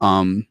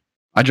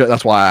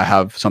that's why I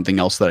have something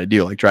else that I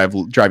do, like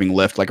driving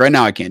Lyft. Like right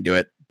now I can't do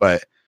it,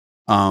 but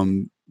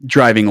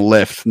driving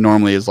Lyft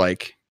normally is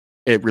like,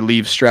 it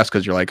relieves stress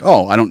because you're like,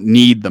 oh, I don't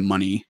need the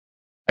money.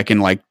 I can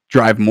like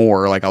drive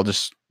more. Like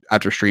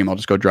after stream, I'll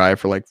just go drive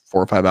for like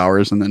 4 or 5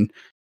 hours and then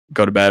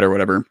go to bed or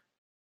whatever.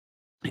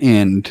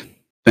 And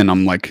then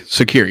I'm like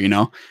secure, you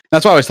know?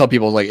 That's why I always tell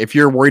people, like, if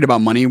you're worried about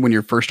money when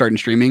you're first starting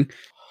streaming,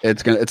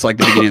 it's like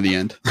the beginning of the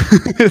end.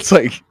 It's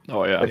like,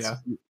 oh yeah.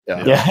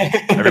 Yeah.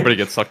 Everybody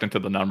gets sucked into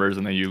the numbers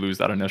and then you lose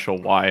that initial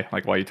why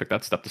you took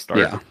that step to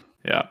start.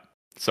 Yeah.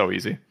 So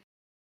easy.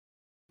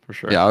 For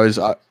sure. Yeah,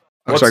 sorry,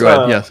 go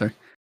ahead. Yeah, sorry.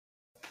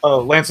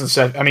 Lance and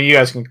Seth, I mean, you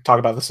guys can talk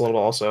about this a little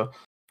also.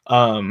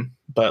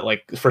 But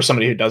like for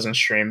somebody who doesn't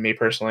stream, me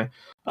personally,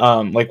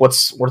 like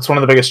what's one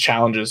of the biggest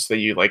challenges that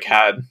you like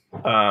had?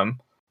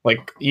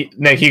 Like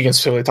Nick, you can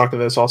specifically talk to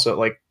this also,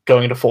 like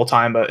going into full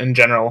time, but in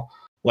general,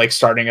 like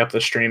starting up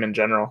the stream in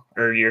general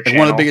or your channel.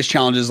 One of the biggest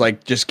challenges,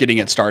 like just getting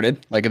it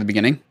started, like at the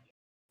beginning.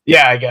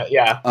 Yeah, I get.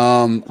 Yeah.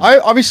 I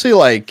obviously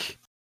like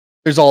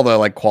there's all the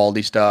like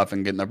quality stuff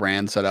and getting the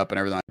brand set up and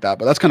everything like that,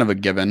 but that's kind of a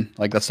given.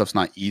 Like that stuff's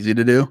not easy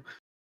to do.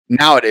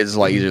 Now it is a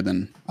lot easier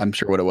than I'm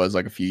sure what it was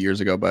like a few years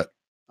ago, but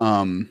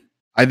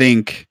I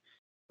think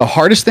the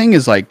hardest thing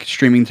is like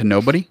streaming to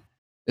nobody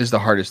is the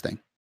hardest thing.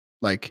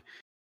 Like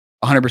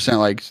 100%,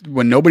 like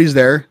when nobody's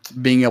there,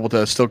 being able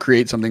to still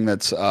create something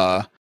that's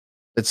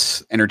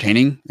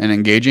entertaining and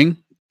engaging.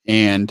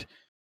 And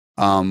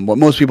what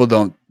most people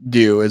don't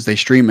do is they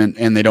stream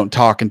and they don't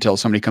talk until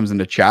somebody comes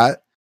into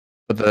chat.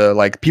 But the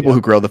like people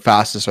who grow the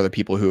fastest are the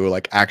people who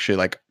like actually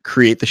like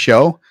create the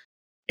show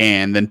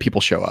and then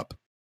people show up.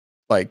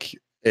 Like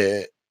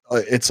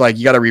it's like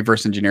you got to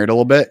reverse engineer it a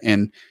little bit.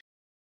 And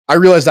I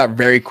realized that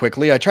very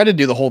quickly. I tried to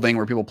do the whole thing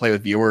where people play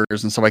with viewers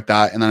and stuff like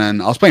that. And then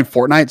I was playing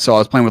Fortnite. So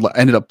I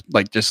ended up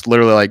like just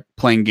literally like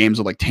playing games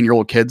with like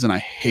 10-year-old kids and I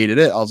hated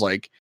it. I was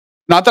like,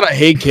 not that I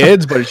hate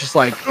kids, but it's just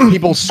like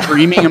people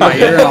screaming in my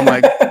ear. And I'm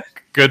like,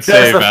 good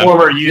save, man.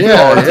 Former youth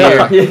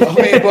I mean,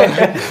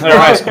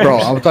 bro,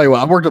 I'll tell you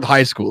what, I've worked with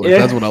high schoolers. Yeah.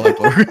 That's what I like.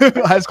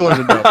 High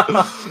schoolers are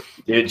dope.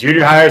 Dude,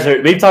 junior hires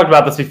we've talked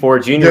about this before.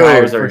 Junior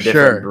hires are a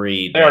different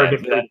breed. They are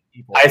different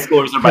people. High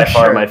schoolers are by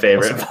far my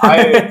favorite. Listen,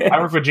 I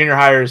work with junior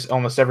hires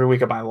almost every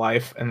week of my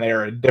life, and they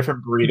are a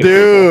different breed.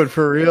 Dude,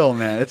 for real,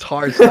 man. It's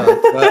hard stuff.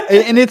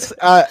 And it's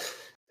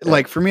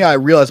like for me, I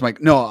realized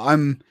like, no, I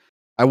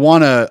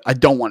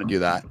don't want to do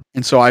that.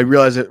 And so I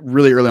realized it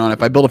really early on.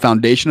 If I build a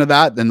foundation of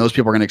that, then those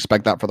people are going to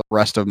expect that for the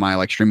rest of my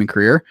like streaming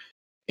career.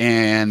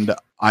 And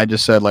I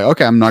just said like,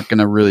 okay, I'm not going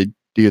to really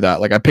do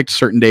that. Like I picked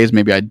certain days,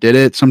 maybe I did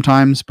it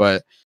sometimes,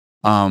 but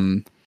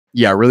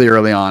really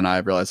early on I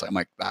realized like, I'm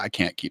like, I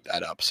can't keep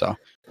that up. So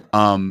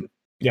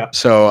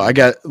so I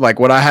get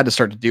like what I had to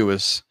start to do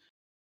was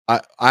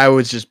I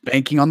was just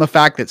banking on the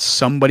fact that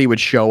somebody would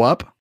show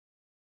up.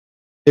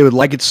 They would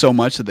like it so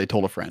much that they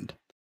told a friend.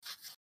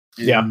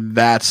 Yeah,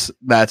 that's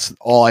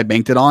all I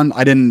banked it on.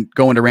 I didn't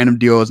go into random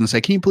duos and say,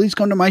 can you please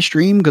come to my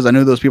stream? Because I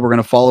knew those people were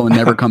going to follow and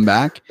never come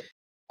back.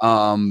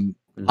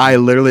 I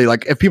literally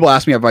like if people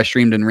ask me if I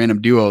streamed in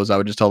random duos, I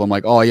would just tell them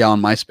like, oh yeah,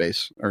 on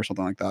MySpace or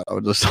something like that. I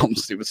would just tell them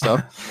stupid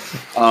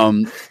stuff.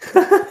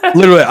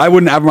 Literally, I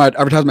wouldn't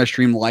advertise my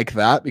stream like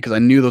that because I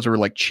knew those were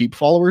like cheap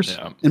followers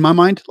in my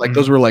mind. Like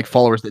those were like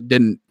followers that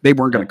they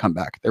weren't going to come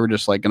back. They were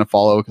just like going to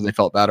follow because they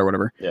felt bad or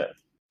whatever. Yeah.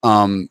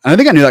 And I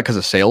think I knew that because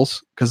of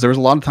sales, because there was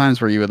a lot of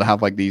times where you would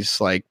have like these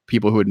like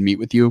people who would meet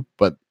with you,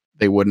 but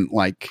they wouldn't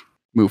like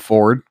move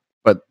forward,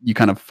 but you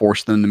kind of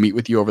force them to meet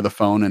with you over the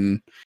phone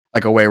and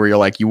like a way where you're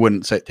like, you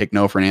wouldn't take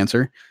no for an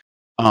answer.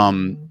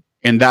 And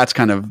that's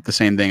kind of the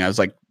same thing. I was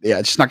like, yeah,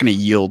 it's just not going to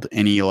yield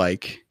any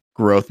like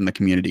growth in the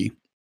community.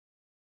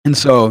 And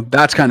so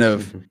that's kind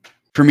of,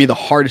 for me, the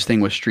hardest thing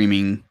was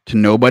streaming to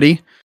nobody,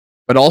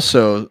 but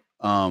also,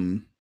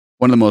 one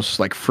of the most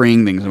like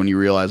freeing things when you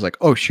realize like,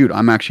 oh shoot,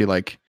 I'm actually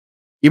like,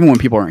 even when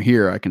people aren't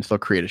here, I can still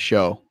create a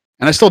show.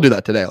 And I still do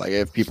that today. Like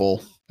if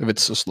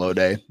it's a slow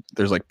day,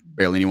 there's like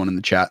barely anyone in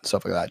the chat and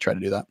stuff like that, I try to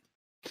do that.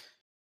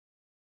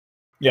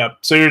 Yeah.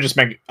 So you're just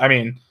the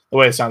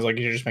way it sounds like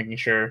you're just making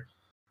sure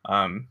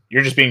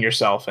you're just being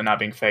yourself and not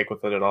being fake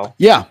with it at all.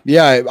 Yeah.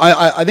 Yeah.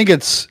 I think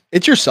it's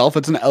yourself.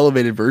 It's an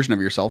elevated version of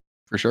yourself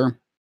for sure.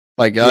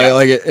 Like,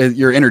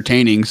 you're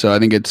entertaining. So I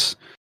think it's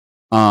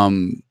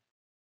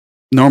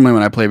Normally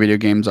when I play video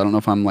games, I don't know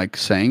if I'm like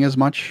saying as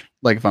much,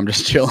 like if I'm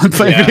just chilling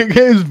playing Yeah. video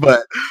games,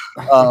 but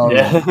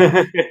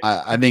Yeah.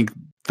 I think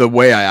the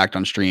way I act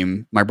on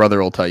stream, my brother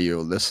will tell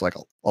you this like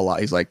a lot.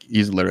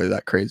 He's literally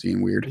that crazy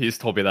and weird. He's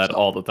told me that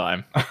all the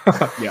time.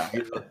 Yeah,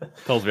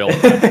 Tells me all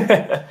the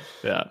time.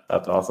 Yeah.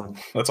 That's awesome.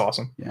 That's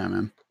awesome. yeah,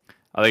 man.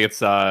 I think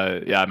it's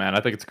yeah, man. I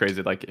think it's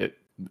crazy. Like it,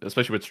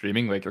 especially with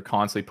streaming, like you're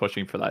constantly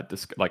pushing for that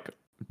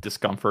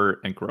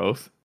discomfort and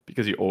growth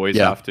because you always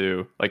Yeah. have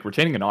to like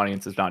retaining an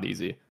audience is not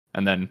easy,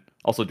 and then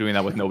also doing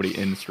that with nobody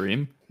in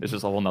stream is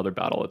just a whole nother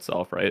battle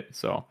itself, right?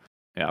 So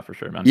yeah, for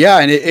sure, man. Yeah,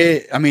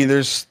 and I mean,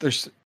 there's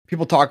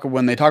people talk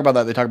when they talk about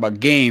that, they talk about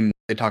game.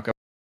 They talk about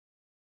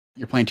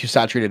you're playing too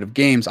saturated of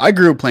games. I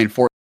grew up playing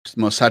Fortnite, it's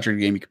the most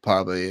saturated game you could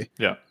probably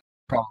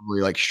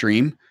like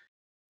stream.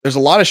 There's a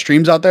lot of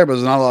streams out there, but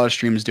there's not a lot of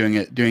streams doing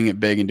it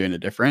big and doing it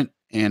different.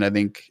 And I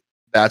think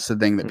that's the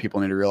thing that people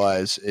need to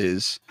realize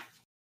is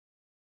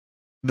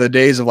the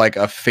days of like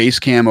a face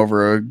cam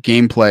over a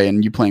gameplay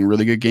and you playing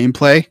really good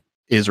gameplay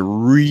is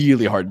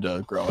really hard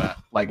to grow at.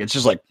 Like it's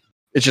just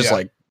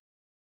like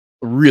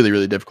really,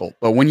 really difficult.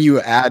 But when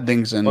you add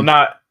things in, Well,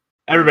 not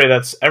everybody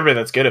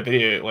that's good at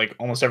video, like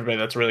almost everybody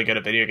that's really good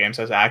at video games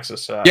has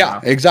access to that. yeah,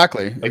 now.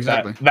 exactly. Like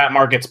Exactly. that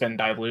market's been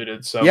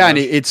diluted. So Yeah, and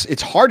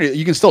it's hard.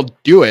 You can still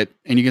do it,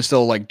 and you can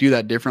still like do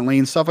that differently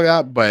and stuff like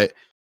that. But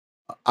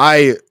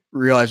I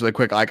realized really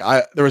quick, like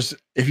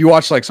if you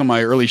watch like some of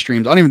my early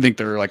streams, I don't even think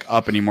they're like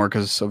up anymore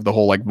because of the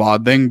whole like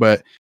VOD thing.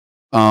 But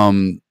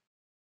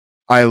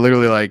I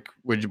literally like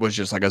was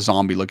just like a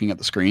zombie looking at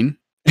the screen,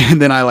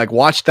 and then I like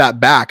watched that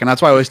back, and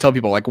that's why I always tell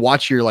people like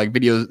watch your like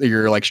videos,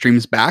 your like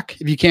streams back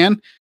if you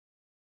can.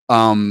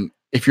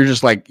 If you're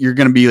just like you're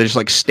gonna be just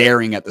like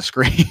staring at the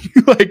screen,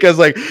 like because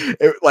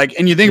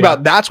and you think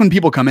about that's when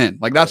people come in,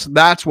 like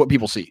that's what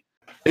people see.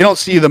 They don't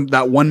see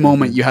that one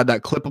moment you had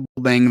that clippable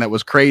thing that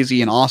was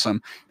crazy and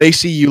awesome. They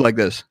see you like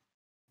this,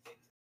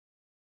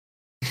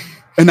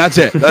 and that's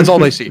it. That's all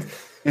they see.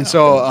 And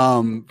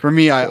so for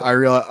me, I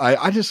realized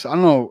I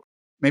don't know,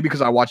 maybe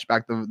because I watched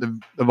back the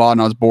VOD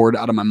and I was bored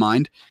out of my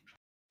mind.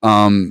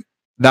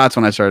 That's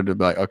when I started to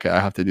be like, okay,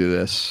 I have to do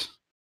this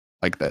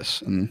like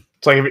this, and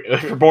it's like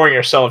if you're boring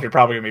yourself, you're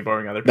probably gonna be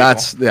boring other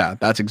people.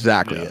 that's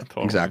exactly it.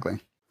 Totally. Exactly.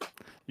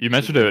 You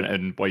mentioned it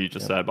in what you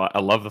just said, but I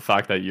love the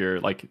fact that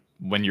you're like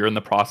when you're in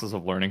the process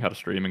of learning how to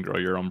stream and grow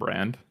your own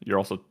brand, you're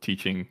also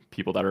teaching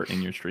people that are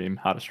in your stream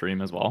how to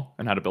stream as well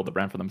and how to build a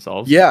brand for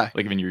themselves. Yeah.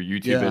 Like even your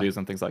YouTube videos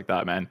and things like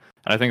that, man.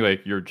 And I think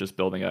like you're just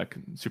building a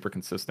super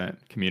consistent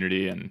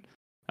community and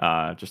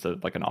just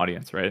like an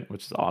audience, right?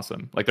 Which is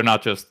awesome. Like they're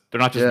not just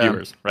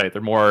viewers, right?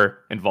 They're more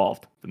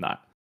involved than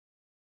that.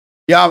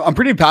 Yeah, I'm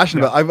pretty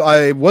passionate about.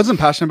 I wasn't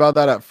passionate about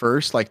that at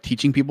first, like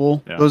teaching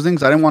people those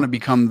things. I didn't want to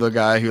become the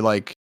guy who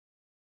like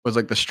was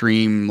like the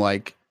stream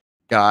like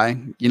guy,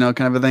 you know,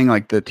 kind of a thing,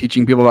 like the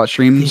teaching people about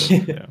streams.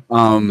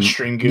 The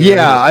stream guru.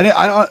 Yeah, I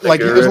don't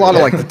like. There's a lot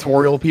of like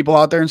tutorial people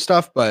out there and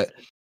stuff, but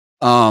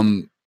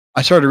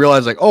I started to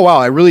realize like, oh wow,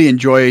 I really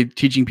enjoy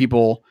teaching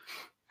people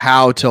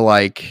how to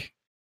like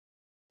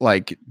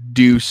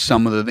do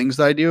some of the things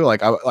that I do.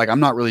 I'm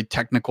not really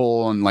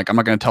technical, and like I'm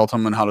not going to tell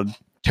someone how to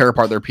tear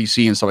apart their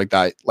PC and stuff like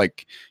that,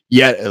 like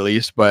yet at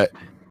least. But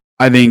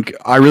I think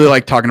I really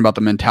like talking about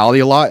the mentality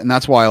a lot, and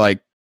that's why like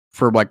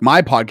for like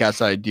my podcast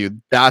that I do,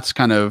 that's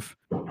kind of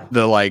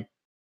the like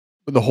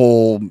the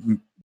whole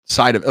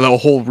side of the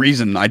whole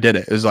reason I did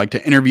it is like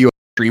to interview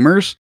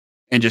streamers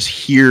and just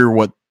hear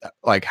what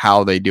like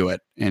how they do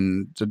it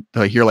and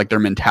to hear like their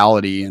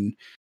mentality and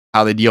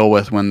how they deal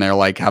with when they're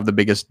like have the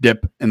biggest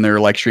dip in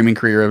their like streaming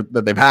career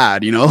that they've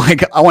had, you know,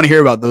 like I want to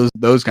hear about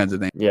those kinds of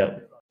things. Yeah.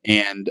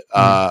 And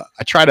I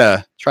try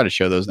to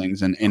show those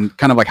things and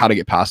kind of like how to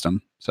get past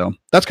them. So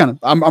that's kind of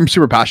I'm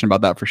super passionate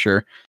about that for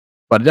sure,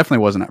 but it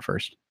definitely wasn't at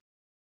first.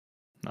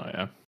 Oh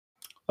yeah,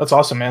 That's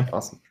awesome, man.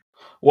 Awesome.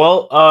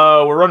 Well,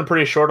 we're running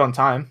pretty short on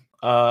time.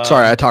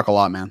 Sorry, I talk a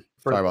lot, man.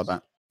 Sorry about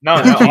that. No,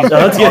 No,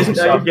 that's good. awesome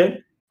No, stuff. you're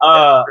good.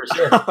 For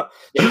sure.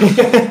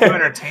 Too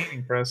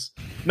entertaining, Chris.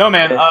 No,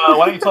 man.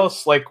 Why don't you tell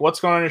us like what's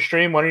going on in your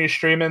stream? When are you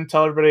streaming?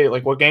 Tell everybody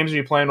like what games are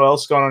you playing? What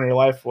else is going on in your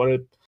life?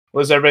 What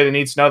does everybody that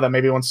needs to know that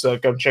maybe wants to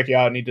go check you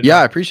out need to know? Yeah,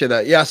 I appreciate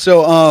that. Yeah,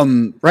 so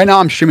right now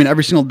I'm streaming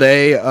every single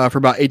day for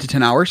about 8 to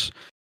 10 hours.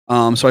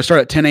 So I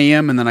start at 10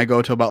 a.m. and then I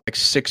go to about like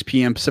 6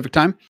 p.m. Pacific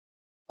time.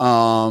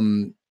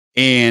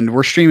 And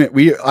we're streaming.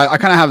 I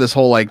kind of have this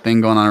whole like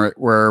thing going on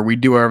where we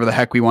do whatever the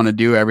heck we want to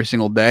do every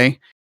single day.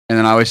 And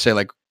then I always say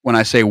like when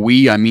I say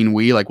we, I mean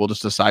we. Like we'll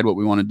just decide what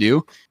we want to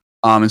do.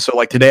 And so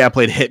like today I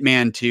played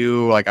Hitman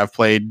 2. Like I've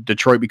played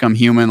Detroit Become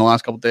Human the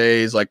last couple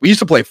days. Like we used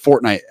to play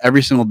Fortnite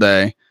every single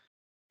day.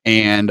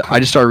 And I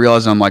just started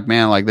realizing I'm like,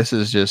 man, like this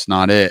is just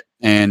not it.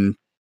 And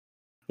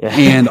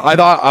I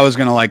thought I was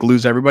gonna like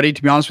lose everybody,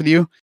 to be honest with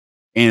you.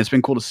 And it's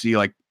been cool to see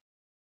like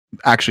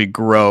actually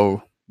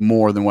grow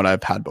more than what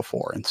I've had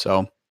before. And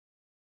so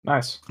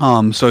nice.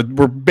 So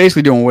we're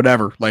basically doing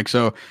whatever. Like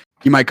so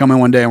you might come in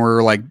one day and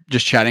we're like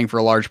just chatting for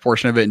a large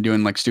portion of it and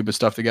doing like stupid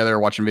stuff together or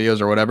watching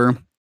videos or whatever.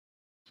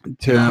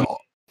 To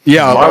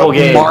Yeah, Marble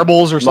game.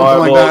 marbles or something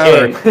Marble like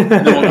that. Or, game.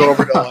 then we'll go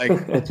over to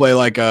like we'll play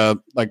like I've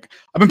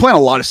been playing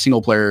a lot of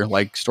single player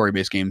like story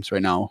based games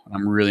right now.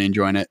 I'm really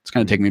enjoying it. It's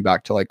kind of taking me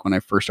back to like when I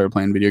first started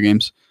playing video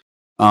games.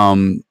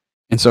 And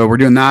so we're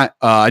doing that.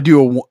 I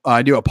do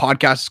a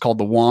podcast. It's called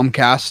the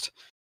Womcast.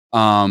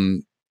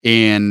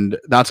 And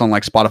that's on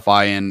like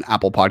Spotify and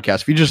Apple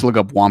Podcasts. If you just look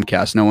up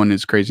Womcast, no one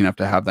is crazy enough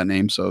to have that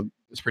name. So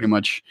it's pretty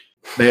much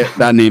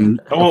that name.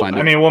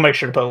 We'll make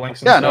sure to put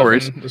links. Yeah, no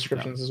worries. In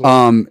descriptions as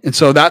well. And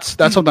so that's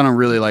something I'm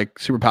really like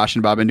super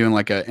passionate about. I've been doing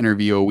like an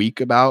interview a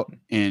week about,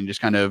 and just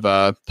kind of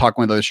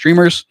talking with other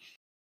streamers.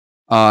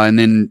 And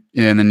then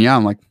yeah,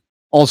 I'm like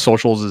all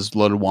socials is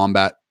Loaded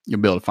Wombat.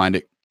 You'll be able to find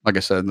it. Like I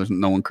said, there's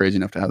no one crazy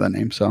enough to have that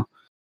name. So.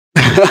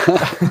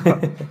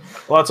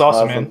 Well, that's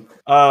awesome, man.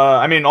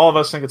 I mean, all of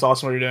us think it's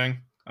awesome what you're doing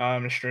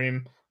in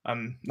stream.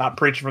 I'm not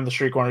preaching from the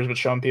street corners, but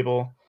showing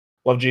people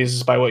love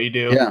Jesus by what you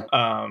do.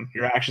 Yeah.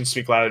 Your actions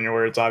speak louder than your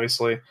words,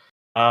 obviously.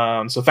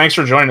 So thanks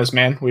for joining us,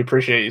 man. We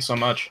appreciate you so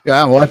much.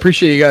 Yeah, well, I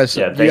appreciate you guys.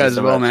 Yeah, you guys so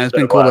as well, much. man. It's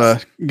been cool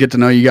to get to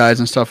know you guys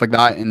and stuff like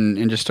that,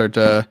 and just start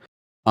to,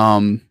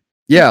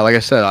 yeah, like I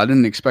said, I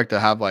didn't expect to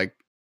have like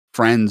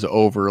friends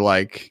over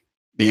like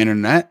the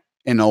internet,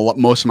 and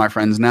most of my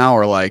friends now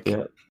are like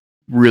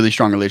really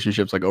strong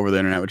relationships like over the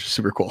internet, which is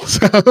super cool.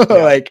 So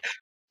like,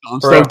 I'm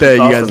stoked that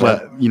you guys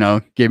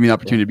gave me the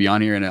opportunity to be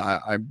on here, and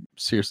I'm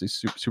seriously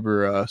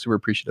super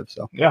appreciative.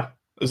 So yeah.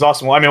 It's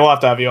awesome. Well, I mean, we'll have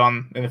to have you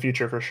on in the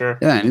future for sure.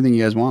 Yeah, anything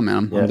you guys want,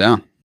 man. I'm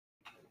down.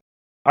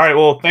 All right.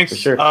 Well, thanks. For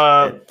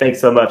sure.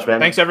 Thanks so much, man.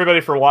 Thanks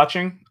everybody for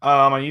watching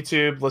on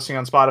YouTube, listening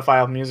on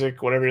Spotify, Apple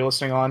Music, whatever you're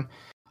listening on.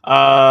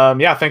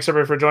 Yeah, thanks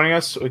everybody for joining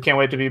us. We can't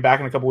wait to be back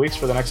in a couple weeks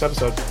for the next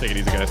episode. Take it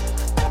easy,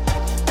 guys.